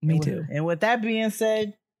 Me too. And with that being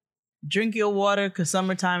said, drink your water because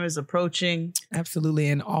summertime is approaching. Absolutely.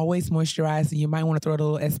 And always moisturize. And you might want to throw a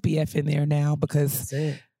little SPF in there now because,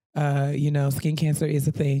 skin cancer is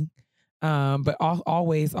a thing. But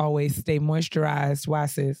always stay moisturized. Why,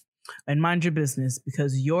 sis? And mind your business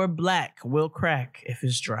because your black will crack if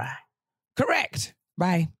it's dry. Correct.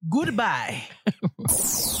 Bye. Goodbye.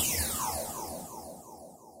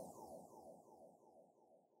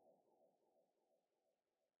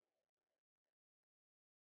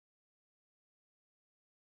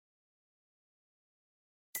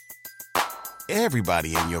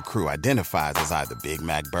 Everybody in your crew identifies as either Big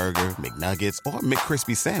Mac Burger, McNuggets, or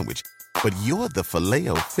McCrispy Sandwich. But you're the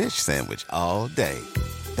Filet-O-Fish Sandwich all day.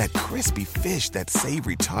 That crispy fish, that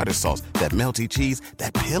savory tartar sauce, that melty cheese,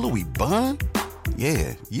 that pillowy bun.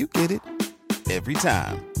 Yeah, you get it. Every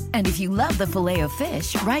time. And if you love the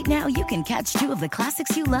Filet-O-Fish, right now you can catch two of the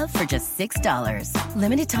classics you love for just $6.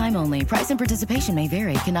 Limited time only. Price and participation may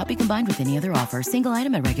vary. Cannot be combined with any other offer. Single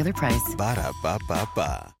item at regular price.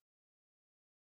 Ba-da-ba-ba-ba.